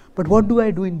 But what do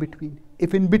I do in between?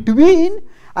 If in between,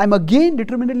 I'm again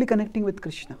determinedly connecting with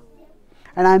Krishna,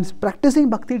 and I'm practicing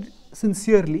bhakti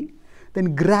sincerely,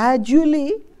 then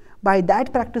gradually, by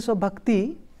that practice of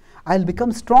bhakti, I'll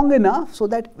become strong enough so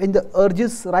that when the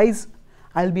urges rise,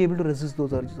 I'll be able to resist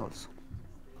those urges also.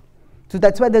 So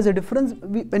that's why there's a difference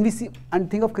when we see and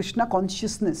think of Krishna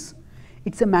consciousness.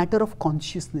 It's a matter of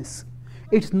consciousness.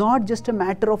 It's not just a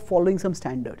matter of following some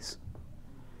standards.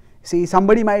 See,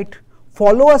 somebody might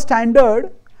follow a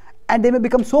standard and they may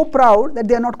become so proud that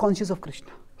they are not conscious of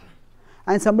Krishna.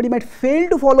 And somebody might fail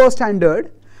to follow a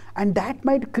standard and that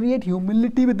might create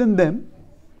humility within them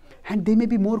and they may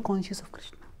be more conscious of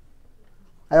Krishna.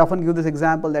 I often give this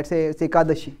example that say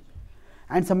Ekadashi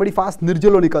and somebody fasts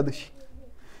Nirjala on Ekadashi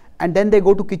and then they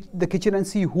go to the kitchen and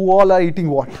see who all are eating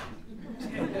what.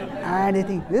 And they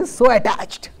think, this is so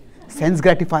attached, sense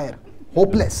gratifier,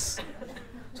 hopeless.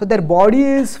 So their body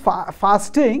is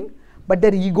fasting but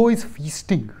their ego is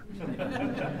feasting.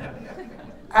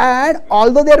 And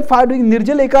although they are doing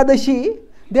Nirjala Ekadashi,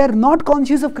 they are not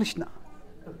conscious of Krishna.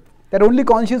 They are only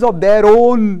conscious of their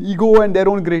own ego and their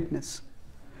own greatness.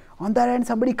 On the other hand,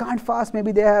 somebody can't fast.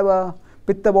 Maybe they have a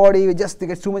pitta body, they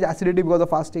get too much acidity because of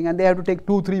fasting and they have to take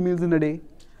 2-3 meals in a day.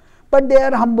 But they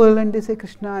are humble and they say,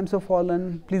 Krishna, I am so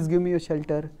fallen, please give me your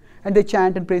shelter. And they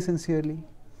chant and pray sincerely.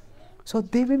 So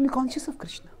they will be conscious of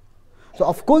Krishna. So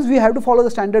of course we have to follow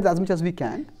the standards as much as we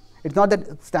can. It's not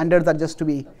that standards are just to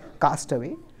be cast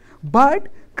away. But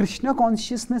Krishna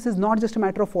consciousness is not just a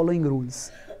matter of following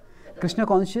rules. Krishna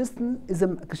consciousness is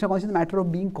a matter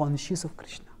of being conscious of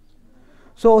Krishna.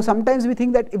 So sometimes we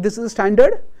think that if this is a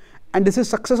standard and this is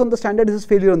success on the standard, this is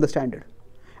failure on the standard.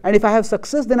 And if I have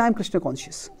success, then I am Krishna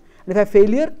conscious. And if I have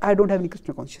failure, I don't have any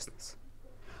Krishna consciousness.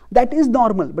 That is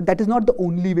normal, but that is not the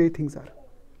only way things are.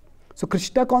 So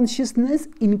Krishna consciousness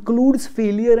includes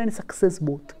failure and success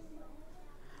both.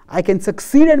 I can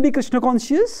succeed and be Krishna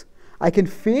conscious. I can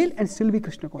fail and still be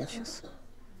Krishna conscious.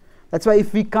 That's why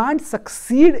if we can't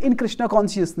succeed in Krishna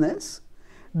consciousness,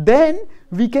 then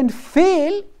we can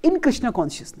fail in Krishna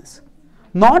consciousness,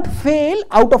 not fail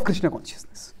out of Krishna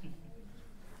consciousness.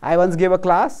 I once gave a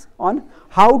class on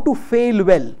how to fail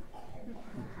well.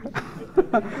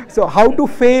 So how to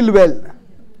fail well.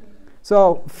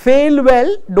 So fail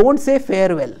well, don't say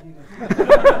farewell.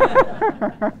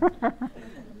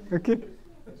 Okay.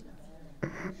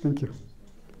 Thank you.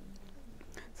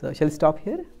 So shall we stop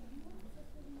here?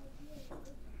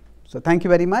 So thank you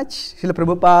very much. Srila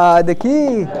Prabhupada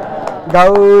ki,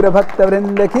 Gaur Bhakta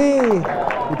Vrinda ki,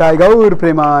 Nitai Gaur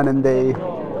Premanande.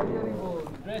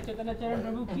 Chaitanya Charan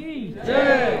Prabhu ki.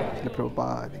 Srila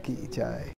Prabhupada ki jai.